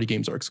first party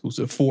games are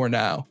exclusive. For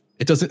now.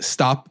 It doesn't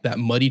stop that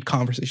muddied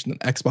conversation that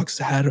Xbox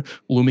had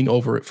looming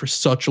over it for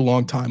such a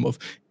long time of,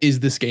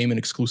 is this game an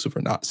exclusive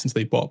or not, since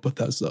they bought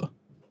Bethesda.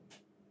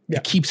 Yeah.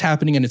 It keeps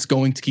happening, and it's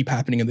going to keep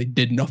happening, and they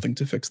did nothing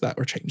to fix that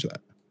or change that.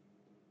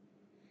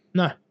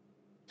 No.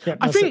 Yeah,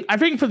 I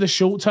think for the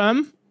short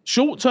term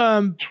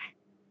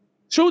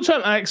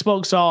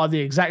Xbox are the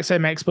exact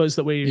same Xbox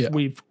that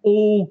we've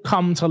all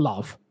come to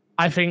love.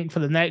 I think for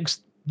the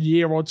next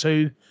year or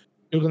two,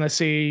 you're going to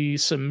see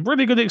some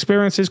really good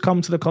experiences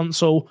come to the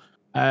console.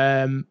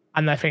 And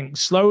I think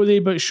slowly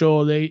but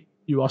surely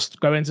you are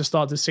going to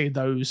start to see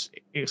those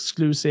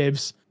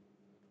exclusives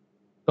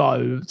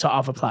go to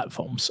other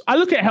platforms. I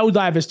look at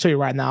Helldivers 2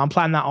 right now. I'm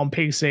playing that on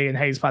PC, and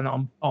Hayes playing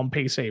that on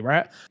PC,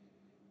 right?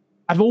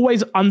 I've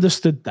always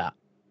understood that.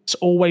 It's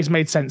always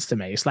made sense to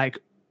me. It's like,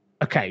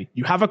 okay,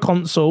 you have a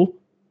console,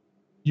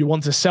 you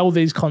want to sell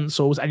these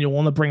consoles, and you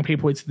want to bring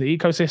people into the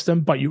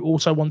ecosystem, but you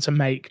also want to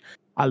make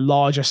a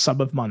larger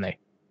sum of money.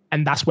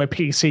 And that's where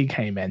PC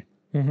came in.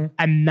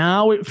 And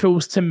now it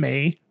feels to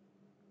me,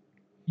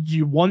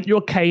 you want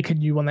your cake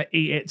and you want to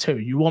eat it too.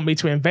 You want me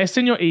to invest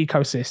in your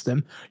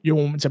ecosystem. You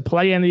want me to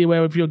play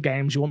anywhere with your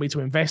games. You want me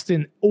to invest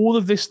in all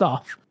of this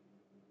stuff.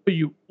 But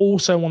you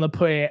also want to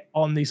put it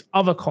on these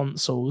other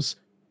consoles,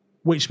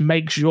 which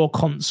makes your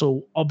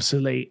console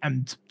obsolete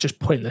and just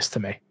pointless to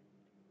me.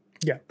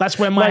 Yeah. That's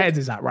where my head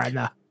is at right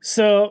now.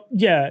 So,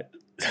 yeah,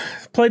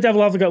 play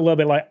devil advocate a little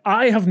bit. Like,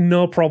 I have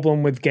no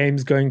problem with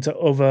games going to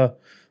other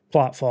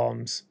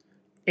platforms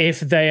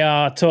if they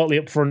are totally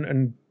upfront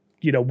and,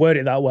 word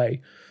it that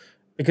way.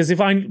 Because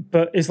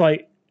but it's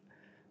like,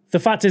 the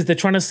fact is they're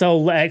trying to sell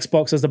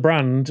Xbox as the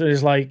brand.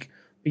 Is like,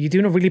 you're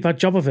doing a really bad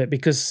job of it,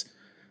 because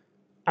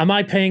am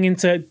I paying in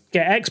to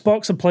get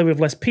Xbox and play with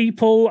less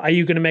people? Are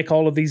you going to make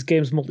all of these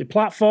games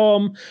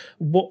multi-platform?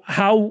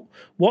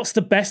 What's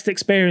the best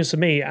experience for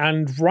me?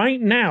 And right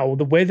now,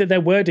 the way that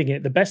they're wording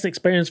it, the best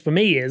experience for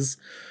me is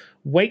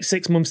wait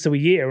 6 months to a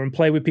year and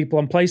play with people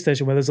on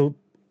PlayStation where there's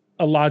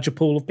a larger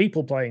pool of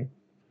people playing.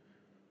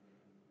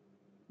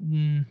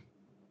 You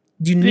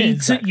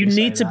need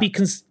to be...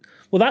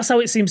 Well, that's how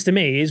it seems to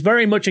me. It's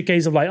very much a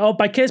case of like,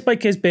 by case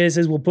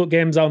basis, we'll put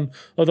games on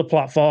other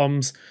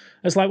platforms.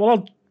 It's like,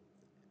 well,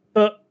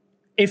 but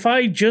if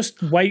I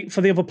just wait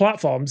for the other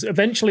platforms,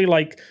 eventually,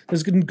 like,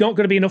 there's not going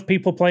to be enough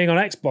people playing on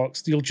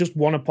Xbox. You'll just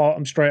want to port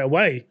them straight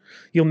away.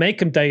 You'll make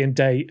them day and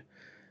date.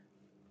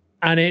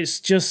 And it's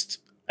just,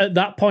 at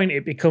that point,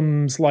 it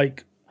becomes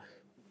like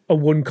a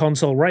one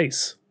console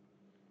race.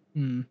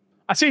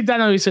 I see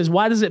Dano who says,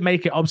 why does it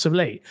make it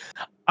obsolete?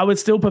 I would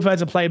still prefer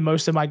to play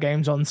most of my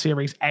games on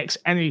Series X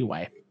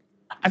anyway.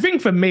 I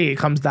think for me, it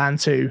comes down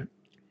to,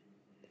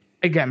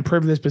 again,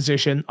 privileged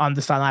position,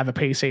 understand I have a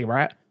PC,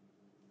 right?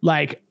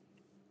 Like,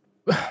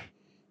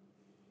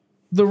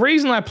 the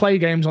reason I play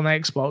games on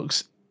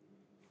Xbox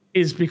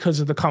is because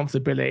of the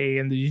comfortability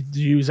and the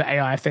user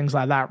AI, things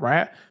like that,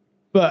 right?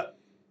 But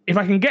if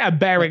I can get a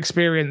better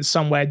experience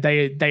somewhere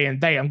day and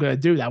day, I'm going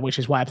to do that, which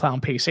is why I play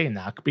on PC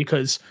now,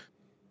 because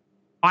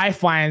I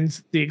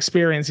find the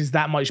experience is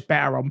that much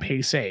better on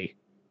PC,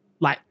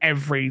 like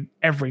every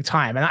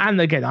time. And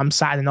again, I'm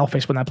sat in an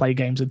office when I play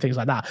games and things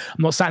like that.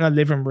 I'm not sat in a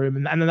living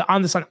room. And I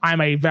understand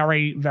I'm a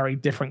very, very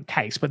different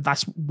case, but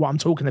that's what I'm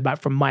talking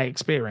about from my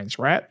experience,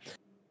 right?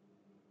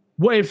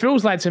 What it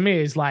feels like to me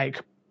is like,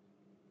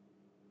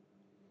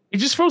 it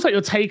just feels like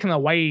you're taking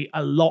away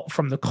a lot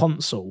from the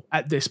console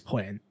at this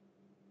point.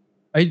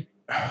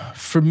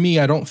 For me,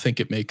 I don't think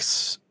it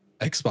makes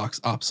Xbox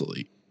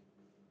obsolete.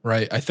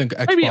 Right, I think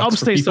Xbox, maybe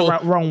obviously it's the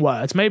wrong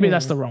word. Maybe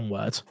that's the wrong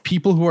word.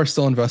 People who are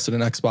still invested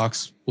in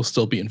Xbox will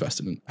still be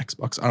invested in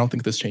Xbox. I don't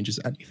think this changes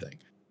anything.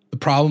 The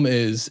problem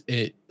is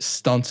it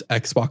stunts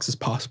Xbox's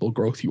possible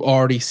growth. You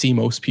already see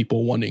most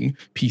people wanting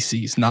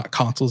PCs, not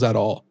consoles at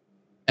all.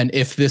 And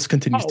if this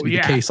continues to be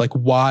the case, like,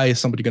 why is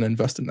somebody going to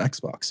invest in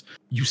Xbox?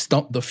 You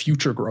stunt the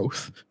future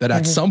growth. That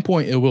at some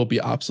point it will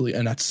be obsolete,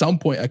 and at some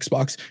point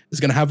Xbox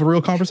is going to have a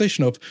real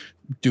conversation of,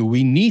 do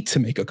we need to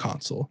make a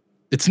console?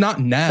 It's not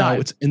now,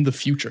 it's in the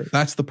future.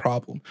 That's the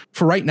problem.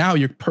 For right now,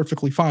 you're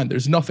perfectly fine.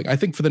 There's nothing. I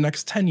think for the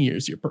next 10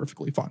 years, you're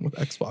perfectly fine with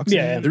Xbox.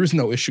 Yeah. There is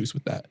no issues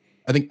with that.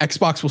 I think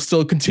Xbox will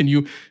still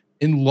continue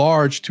in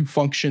large to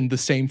function the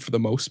same for the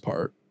most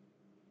part.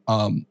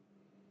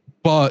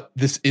 But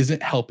this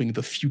isn't helping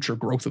the future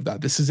growth of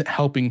that. This isn't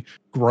helping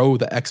grow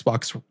the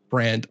Xbox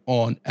brand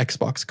on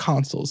Xbox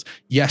consoles.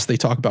 Yes, they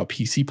talk about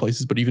PC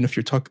places, but even if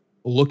you're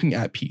looking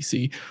at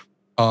PC,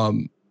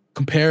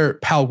 compare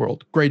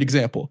Palworld, great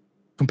example.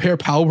 Compare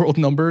Palworld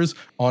numbers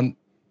on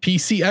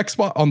PC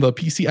Xbox, on the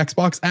PC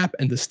Xbox app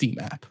and the Steam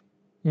app.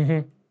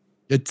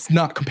 It's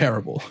not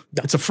comparable.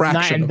 It's a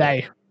fraction. Night and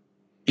day.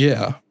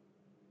 Yeah.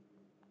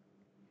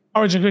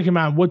 Origin Cookie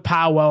Man, would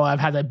Palworld have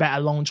had a better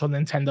launch on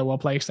Nintendo or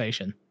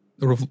PlayStation?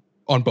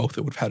 On both,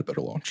 it would have had a better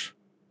launch.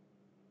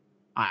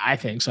 I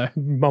think so.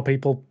 More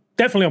people.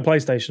 Definitely on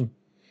PlayStation.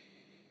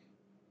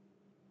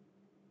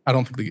 I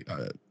don't think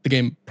the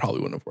game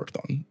probably wouldn't have worked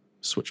on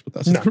Switch, but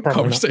that's a different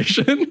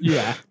conversation.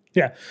 Yeah.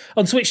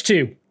 On Switch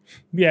 2.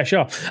 Yeah,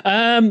 sure.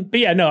 But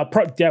yeah, no,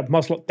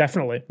 most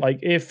definitely. Like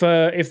if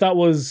that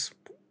was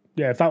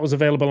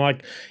available,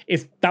 like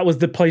if that was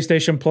the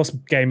PlayStation Plus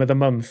game of the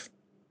month,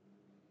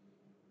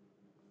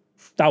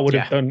 that would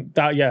have done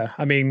that. Yeah,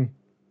 I mean,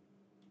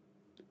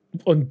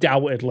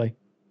 undoubtedly.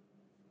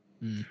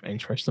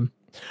 Interesting.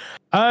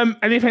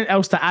 Anything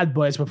else to add,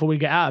 boys, before we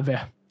get out of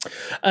here?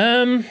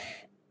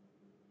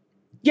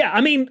 Yeah,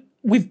 I mean,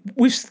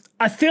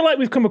 I feel like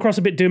we've come across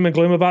a bit doom and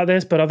gloom about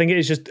this, but I think it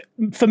is just,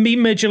 for me,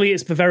 majorly,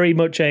 it's very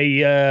much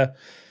a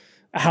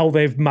how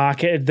they've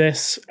marketed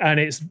this, and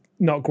it's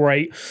not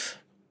great.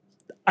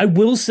 I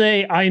will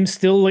say I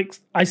still think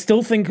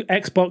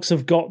Xbox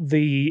have got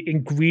the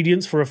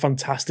ingredients for a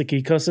fantastic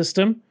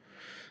ecosystem,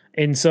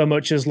 in so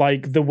much as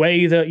like the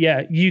way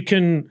that, you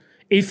can,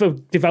 if a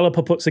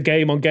developer puts a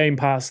game on Game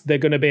Pass, they're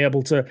going to be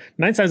able to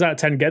 9 times out of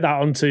 10 get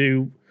that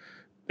onto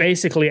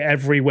basically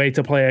every way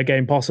to play a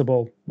game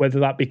possible,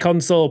 whether that be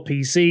console,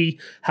 PC,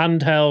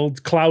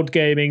 handheld, cloud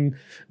gaming,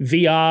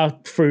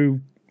 VR through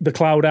the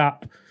cloud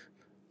app.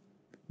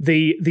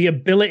 The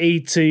ability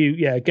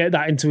to get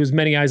that into as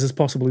many eyes as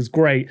possible is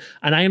great.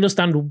 And I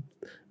understand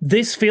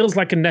this feels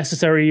like a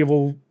necessary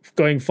evil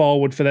going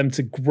forward for them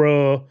to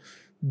grow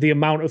the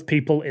amount of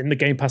people in the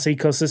Game Pass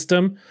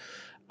ecosystem.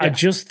 I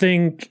just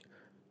think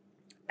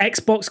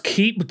Xbox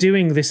keep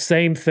doing this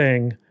same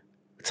thing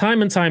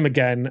time and time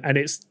again, and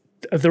it's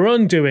of their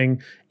own doing,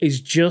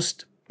 is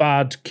just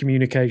bad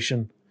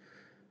communication.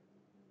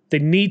 They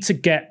need to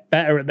get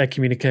better at their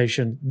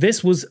communication.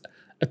 This was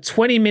a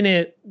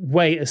 20-minute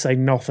way to say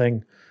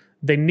nothing.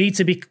 They need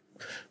to be...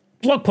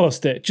 blog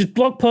post it. Just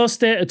blog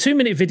post it, a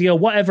 2-minute video,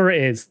 whatever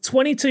it is.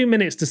 22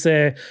 minutes to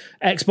say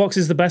Xbox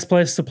is the best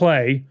place to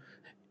play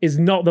is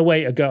not the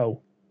way to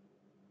go.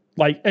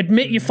 Like,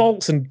 admit your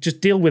faults and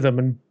just deal with them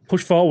and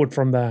push forward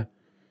from there.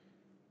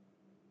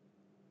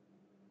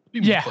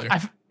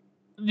 I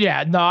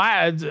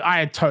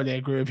totally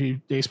agree with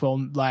you,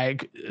 Despawn.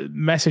 Like,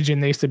 messaging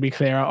needs to be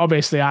clearer.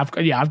 Obviously, I've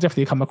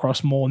definitely come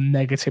across more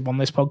negative on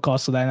this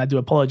podcast today, and I do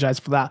apologize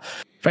for that.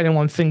 For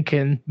anyone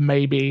thinking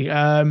maybe,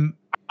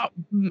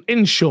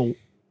 in short,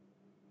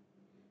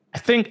 I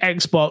think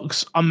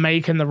Xbox are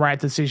making the right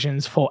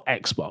decisions for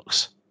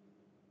Xbox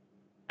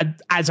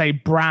as a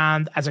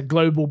brand, as a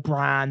global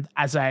brand,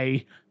 as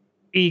a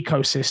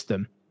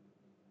ecosystem.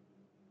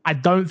 I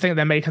don't think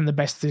they're making the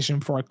best decision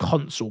for a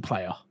console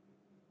player.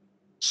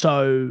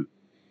 So,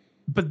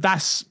 but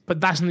that's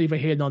neither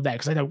here nor there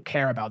because I don't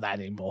care about that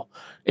anymore.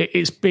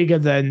 It's bigger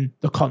than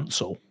the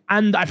console,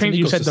 and I think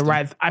you said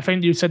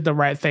the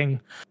right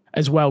thing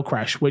as well,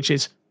 Crash. Which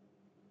is,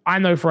 I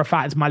know for a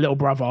fact my little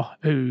brother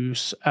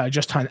who's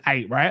just turned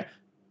 8, right?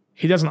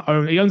 He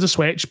owns a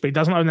Switch, but he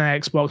doesn't own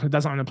an Xbox. He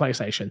doesn't own a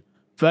PlayStation.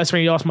 First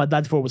thing he asked my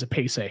dad for was a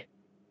PC.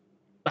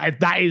 Like,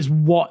 that is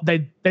what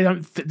they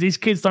don't. These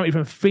kids don't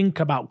even think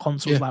about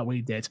consoles like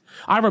we did.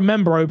 I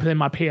remember opening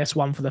my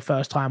PS1 for the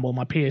first time or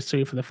my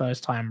PS2 for the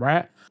first time.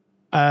 Right?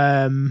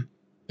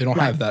 They don't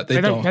have that. They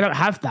don't. They don't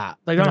have that.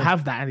 They don't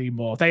have that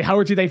anymore. They've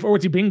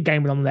already been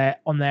gaming on their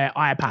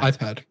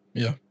iPad.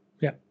 Yeah.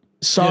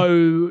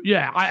 So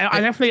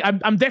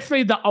I'm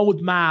definitely the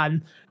old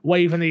man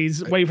waving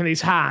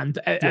his hand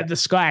at the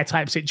sky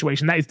type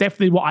situation. That is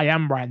definitely what I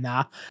am right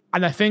now,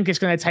 and I think it's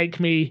going to take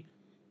me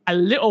a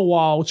little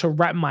while to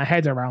wrap my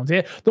head around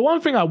it. The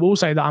one thing I will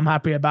say that I'm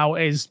happy about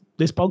is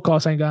this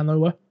podcast ain't going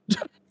nowhere.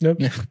 Nope.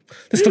 There's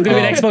still going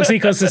to be an Xbox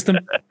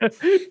ecosystem.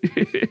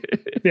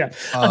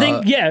 I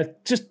think,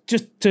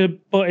 just to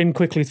put in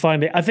quickly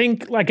finally, I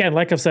think, again,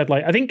 like I've said,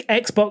 like, I think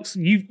Xbox,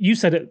 you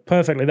said it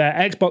perfectly there.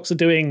 Xbox are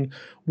doing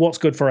what's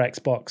good for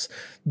Xbox.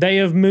 They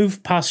have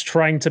moved past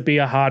trying to be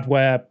a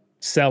hardware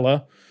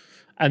seller,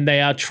 and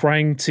they are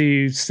trying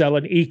to sell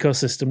an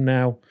ecosystem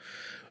now.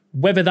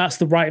 Whether that's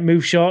the right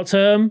move short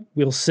term,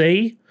 we'll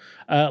see.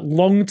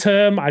 Long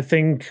term, I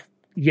think,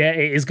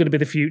 it is going to be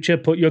the future.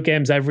 Put your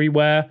games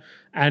everywhere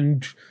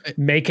and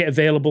make it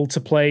available to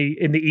play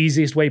in the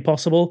easiest way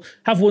possible.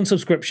 Have one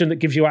subscription that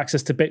gives you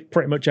access to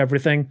pretty much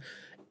everything.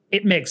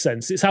 It makes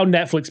sense. It's how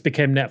Netflix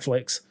became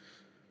Netflix.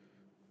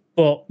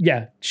 But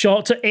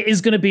it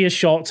is going to be a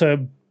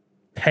short-term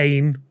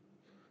pain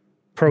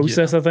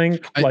process, I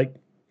think.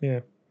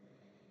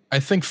 I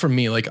think for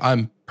me, like,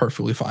 I'm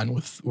perfectly fine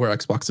with where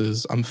Xbox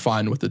is. I'm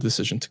fine with the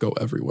decision to go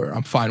everywhere.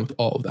 I'm fine with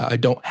all of that. I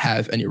don't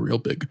have any real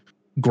big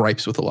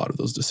gripes with a lot of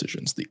those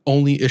decisions. The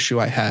only issue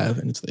I have,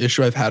 and it's the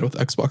issue I've had with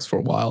Xbox for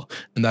a while,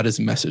 and that is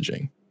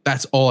messaging.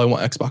 That's all I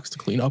want Xbox to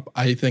clean up.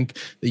 I think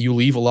that you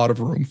leave a lot of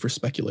room for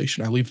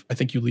speculation. I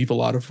think you leave a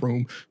lot of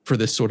room for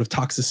this sort of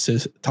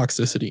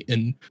toxicity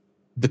in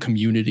the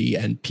community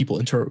and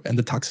and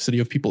the toxicity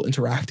of people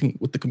interacting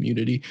with the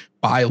community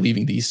by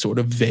leaving these sort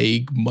of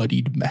vague,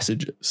 muddied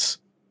messages.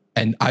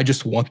 And I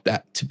just want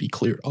that to be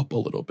cleared up a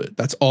little bit.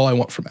 That's all I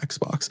want from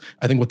Xbox.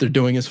 I think what they're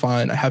doing is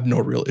fine. I have no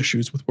real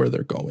issues with where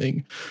they're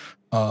going.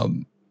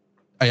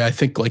 I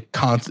think, like,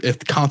 if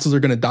the consoles are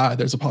going to die,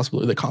 there's a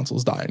possibility that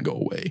consoles die and go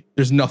away.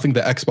 There's nothing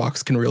that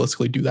Xbox can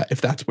realistically do that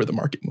if that's where the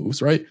market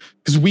moves, right?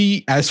 Because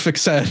we, as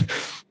Fix said,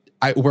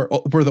 we're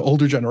the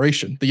older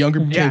generation. The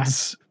younger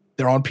kids,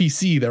 they're on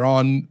PC, they're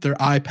on their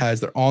iPads,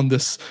 they're on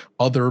this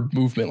other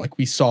movement. Like,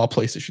 we saw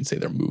PlayStation say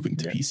they're moving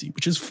to PC,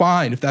 which is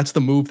fine. If that's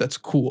the move, that's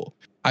cool.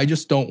 I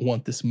just don't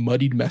want this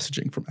muddied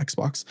messaging from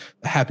Xbox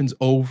that happens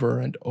over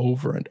and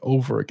over and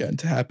over again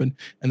to happen,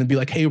 and then be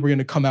like, hey, we're going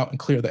to come out and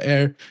clear the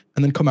air,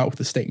 and then come out with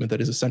a statement that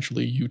is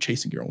essentially you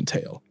chasing your own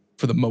tail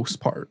for the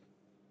most part.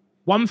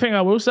 One thing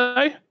I will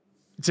say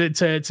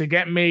to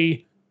get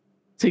me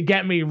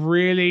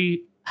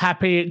really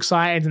happy,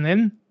 excited, and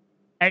in,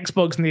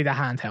 Xbox need a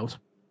handheld.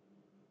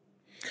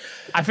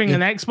 I think an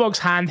Xbox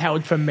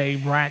handheld for me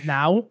right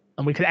now,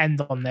 and we could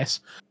end on this,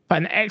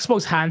 but an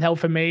Xbox handheld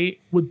for me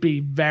would be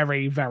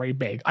very, very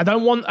big. I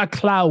don't want a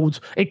cloud.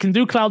 It can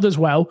do cloud as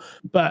well,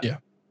 but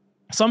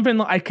something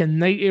that I can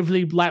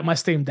natively, like my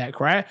Steam Deck,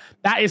 right?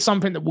 That is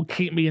something that will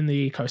keep me in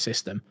the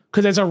ecosystem.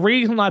 Because there's a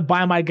reason I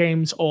buy my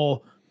games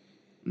or,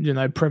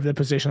 privileged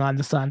position, I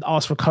understand,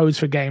 ask for codes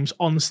for games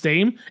on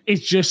Steam.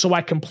 It's just so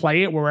I can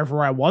play it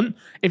wherever I want.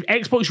 If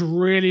Xbox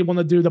really want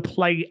to do the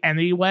play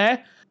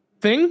anywhere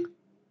thing,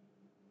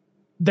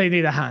 they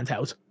need a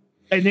handheld.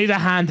 They need a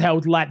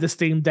handheld like the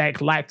Steam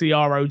Deck, like the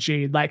ROG.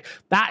 Like,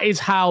 that is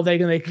how they're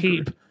going to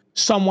keep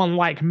someone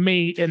like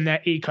me in their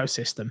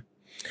ecosystem.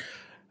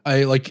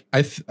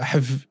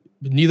 Have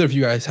neither of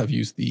you guys have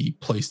used the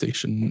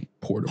PlayStation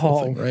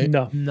Portable thing, right?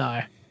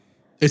 No.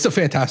 It's a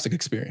fantastic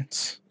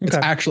experience. Okay. It's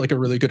actually like a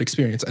really good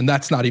experience. And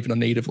that's not even a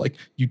native, like,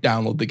 you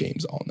download the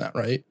games on that,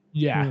 right?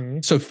 Yeah. Mm-hmm.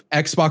 So if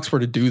Xbox were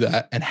to do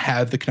that and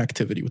have the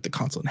connectivity with the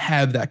console and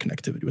have that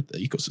connectivity with the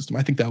ecosystem,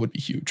 I think that would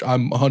be huge.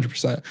 I'm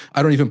 100%.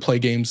 I don't even play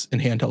games in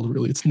handheld,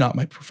 really. It's not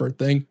my preferred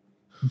thing.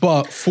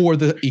 But for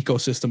the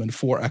ecosystem and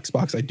for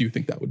Xbox, I do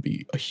think that would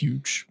be a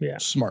huge,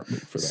 smart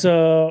move for them.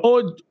 So,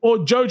 or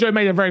Jojo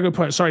made a very good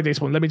point. Sorry, this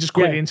one. Let me just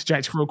quickly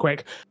interject real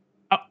quick.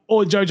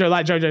 Or Jojo,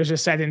 like Jojo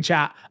just said in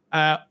chat,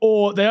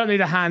 or they don't need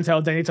a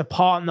handheld. They need to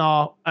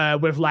partner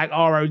with like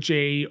ROG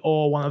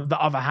or one of the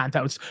other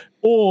handhelds,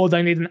 or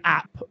they need an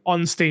app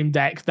on Steam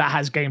Deck that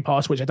has Game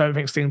Pass, which I don't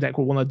think Steam Deck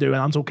will want to do.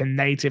 And I'm talking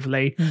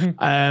natively,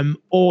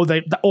 or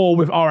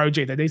with ROG.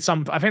 They need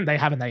some. I think they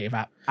have a native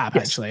app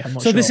actually. I'm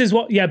not sure. This is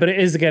what, but it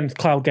is again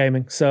cloud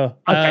gaming. So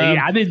okay,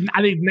 I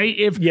need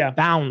native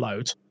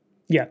download.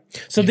 Yeah.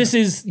 So this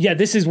is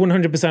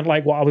 100%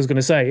 like what I was going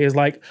to say is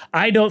like,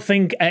 I don't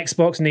think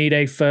Xbox need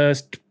a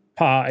first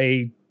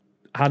party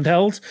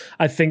handheld.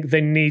 I think there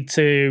needs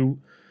to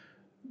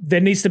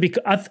be,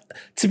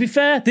 to be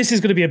fair, this is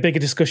going to be a bigger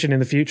discussion in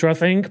the future, I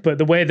think. But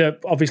the way that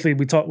obviously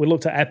we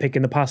looked at Epic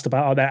in the past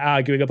about how they're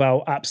arguing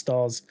about app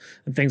stores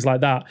and things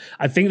like that.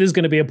 I think there's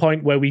going to be a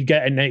point where we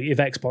get a native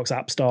Xbox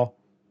app store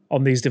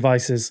on these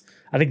devices.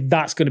 I think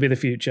that's going to be the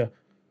future.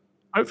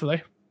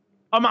 Hopefully.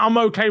 I'm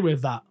okay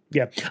with that.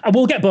 Yeah, and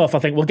we'll get both. I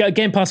think we'll get a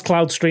Game Pass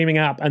cloud streaming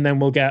app, and then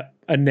we'll get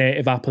a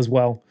native app as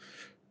well.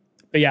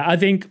 But yeah, I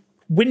think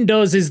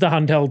Windows is the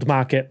handheld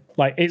market.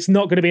 Like, it's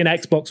not going to be an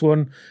Xbox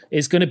One.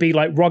 It's going to be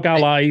like ROG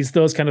Allies,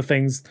 those kind of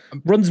things.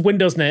 Runs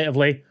Windows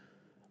natively.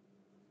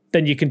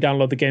 Then you can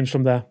download the games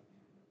from there.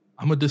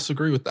 I'm gonna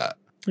disagree with that.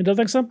 You don't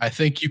think so? I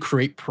think you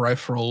create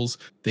peripherals.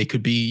 They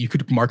could be, you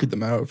could market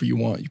them however you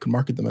want. You can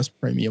market them as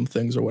premium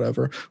things or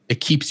whatever.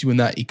 It keeps you in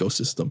that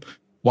ecosystem.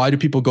 Why do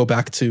people go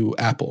back to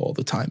Apple all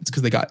the time? It's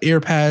because they got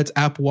AirPads,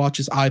 Apple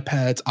Watches,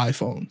 iPads,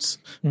 iPhones,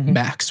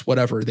 Macs,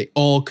 whatever. They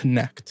all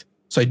connect.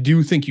 So I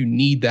do think you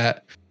need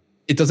that.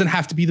 It doesn't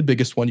have to be the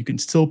biggest one. You can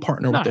still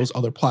partner with those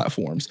other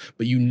platforms,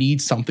 but you need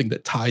something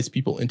that ties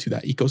people into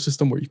that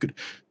ecosystem where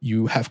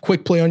you have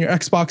quick play on your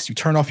Xbox, you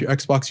turn off your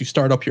Xbox, you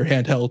start up your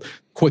handheld,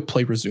 quick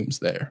play resumes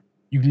there.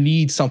 You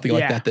need something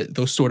like that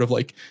those sort of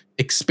like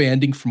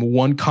expanding from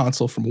one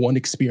console, from one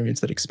experience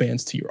that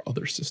expands to your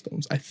other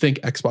systems. I think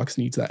Xbox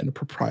needs that in a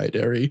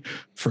proprietary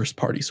first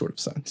party sort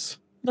of sense.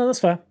 No, that's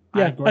fair.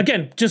 Yeah.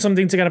 Again, just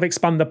something to kind of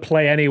expand the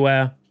play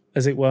anywhere,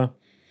 as it were.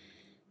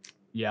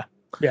 Yeah.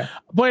 Yeah.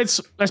 Boys,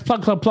 let's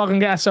plug and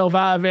get ourselves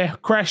out of here.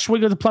 Crash, we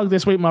got to plug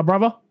this week, my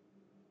brother.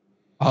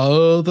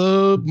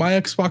 The My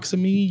Xbox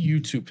and Me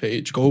YouTube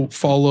page. Go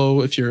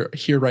follow if you're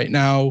here right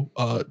now.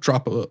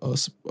 Drop a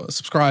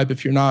subscribe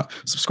if you're not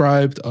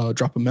subscribed.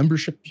 Drop a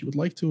membership if you would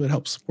like to. It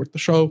helps support the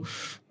show.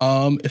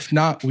 If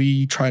not,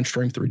 we try and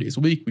stream 3 days a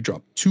week. We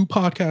drop 2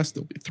 podcasts.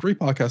 There'll be 3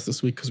 podcasts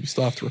this week because we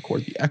still have to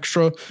record the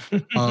extra.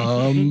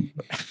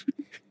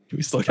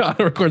 We still got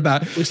to record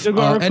that. We still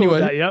got to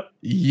record that, yep.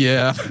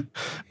 Yeah.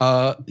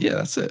 Yeah,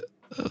 that's it.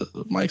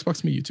 My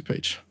Xbox and Me YouTube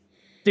page.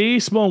 D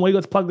Small, what you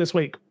got to plug this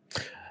week?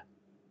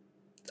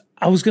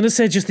 I was going to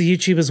say just the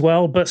YouTube as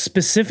well, but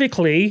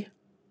specifically,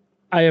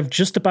 I have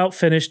just about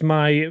finished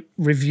my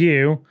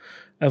review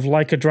of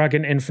Like a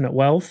Dragon Infinite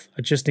Wealth.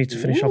 I just need to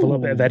finish off a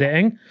little bit of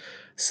editing.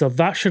 So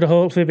that should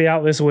hopefully be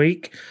out this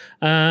week.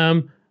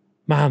 Man,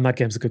 that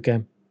game's a good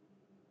game.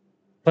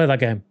 Play that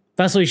game.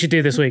 That's what you should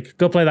do this week.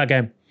 Go play that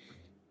game.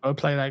 Go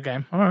play that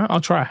game. All right,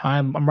 I'll try.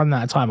 I'm running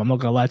out of time. I'm not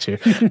going to lie to you.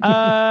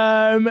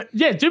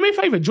 Yeah, do me a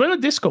favor. Join the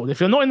Discord. If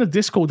you're not in the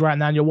Discord right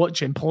now and you're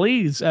watching,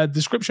 please,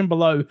 description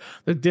below,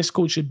 the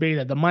Discord should be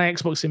there. The My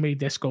Xbox and Me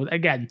Discord.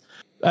 Again,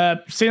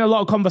 seeing a lot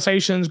of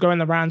conversations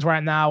going around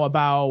right now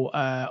about,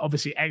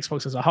 obviously,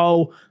 Xbox as a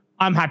whole.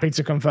 I'm happy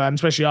to confirm,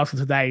 especially after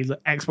today,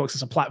 that Xbox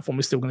as a platform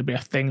is still going to be a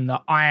thing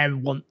that I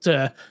want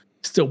to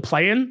still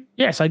playing.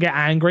 Yes, I get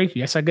angry.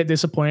 Yes, I get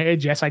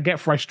disappointed. Yes, I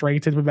get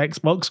frustrated with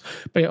Xbox,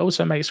 but it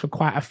also makes for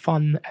quite a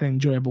fun and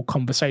enjoyable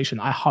conversation,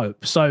 I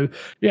hope. So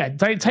yeah,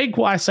 take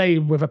what I say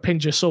with a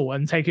pinch of salt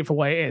and take it for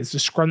what it is.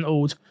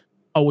 Disgruntled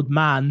old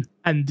man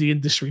and the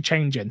industry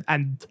changing,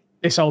 and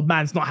this old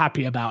man's not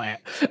happy about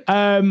it.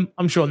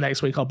 I'm sure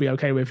next week I'll be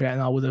okay with it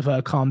and I would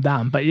have calmed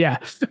down. But yeah.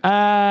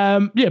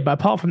 But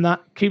apart from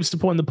that, keep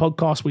supporting the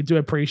podcast. We do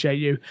appreciate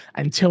you.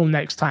 Until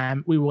next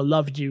time, we will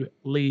love you,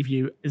 leave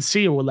you, and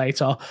see you all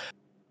later.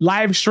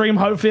 Live stream,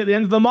 hopefully at the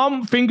end of the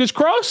month. Fingers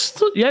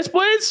crossed. Yes,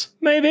 boys?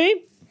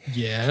 Maybe.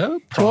 Yeah.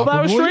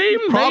 12-hour stream?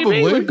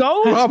 Probably. Maybe with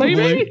goals? Probably.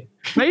 Maybe.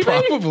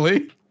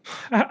 Probably.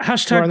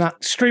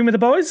 Hashtag stream with the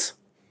boys?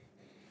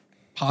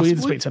 Possibly. We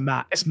need to speak to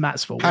Matt. It's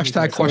Matt's fault.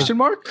 Hashtag question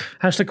mark?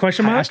 Hashtag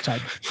question mark?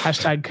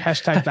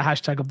 Hashtag the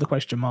hashtag of the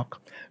question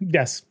mark.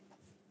 Yes.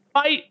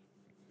 Bye.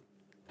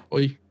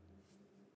 Oi.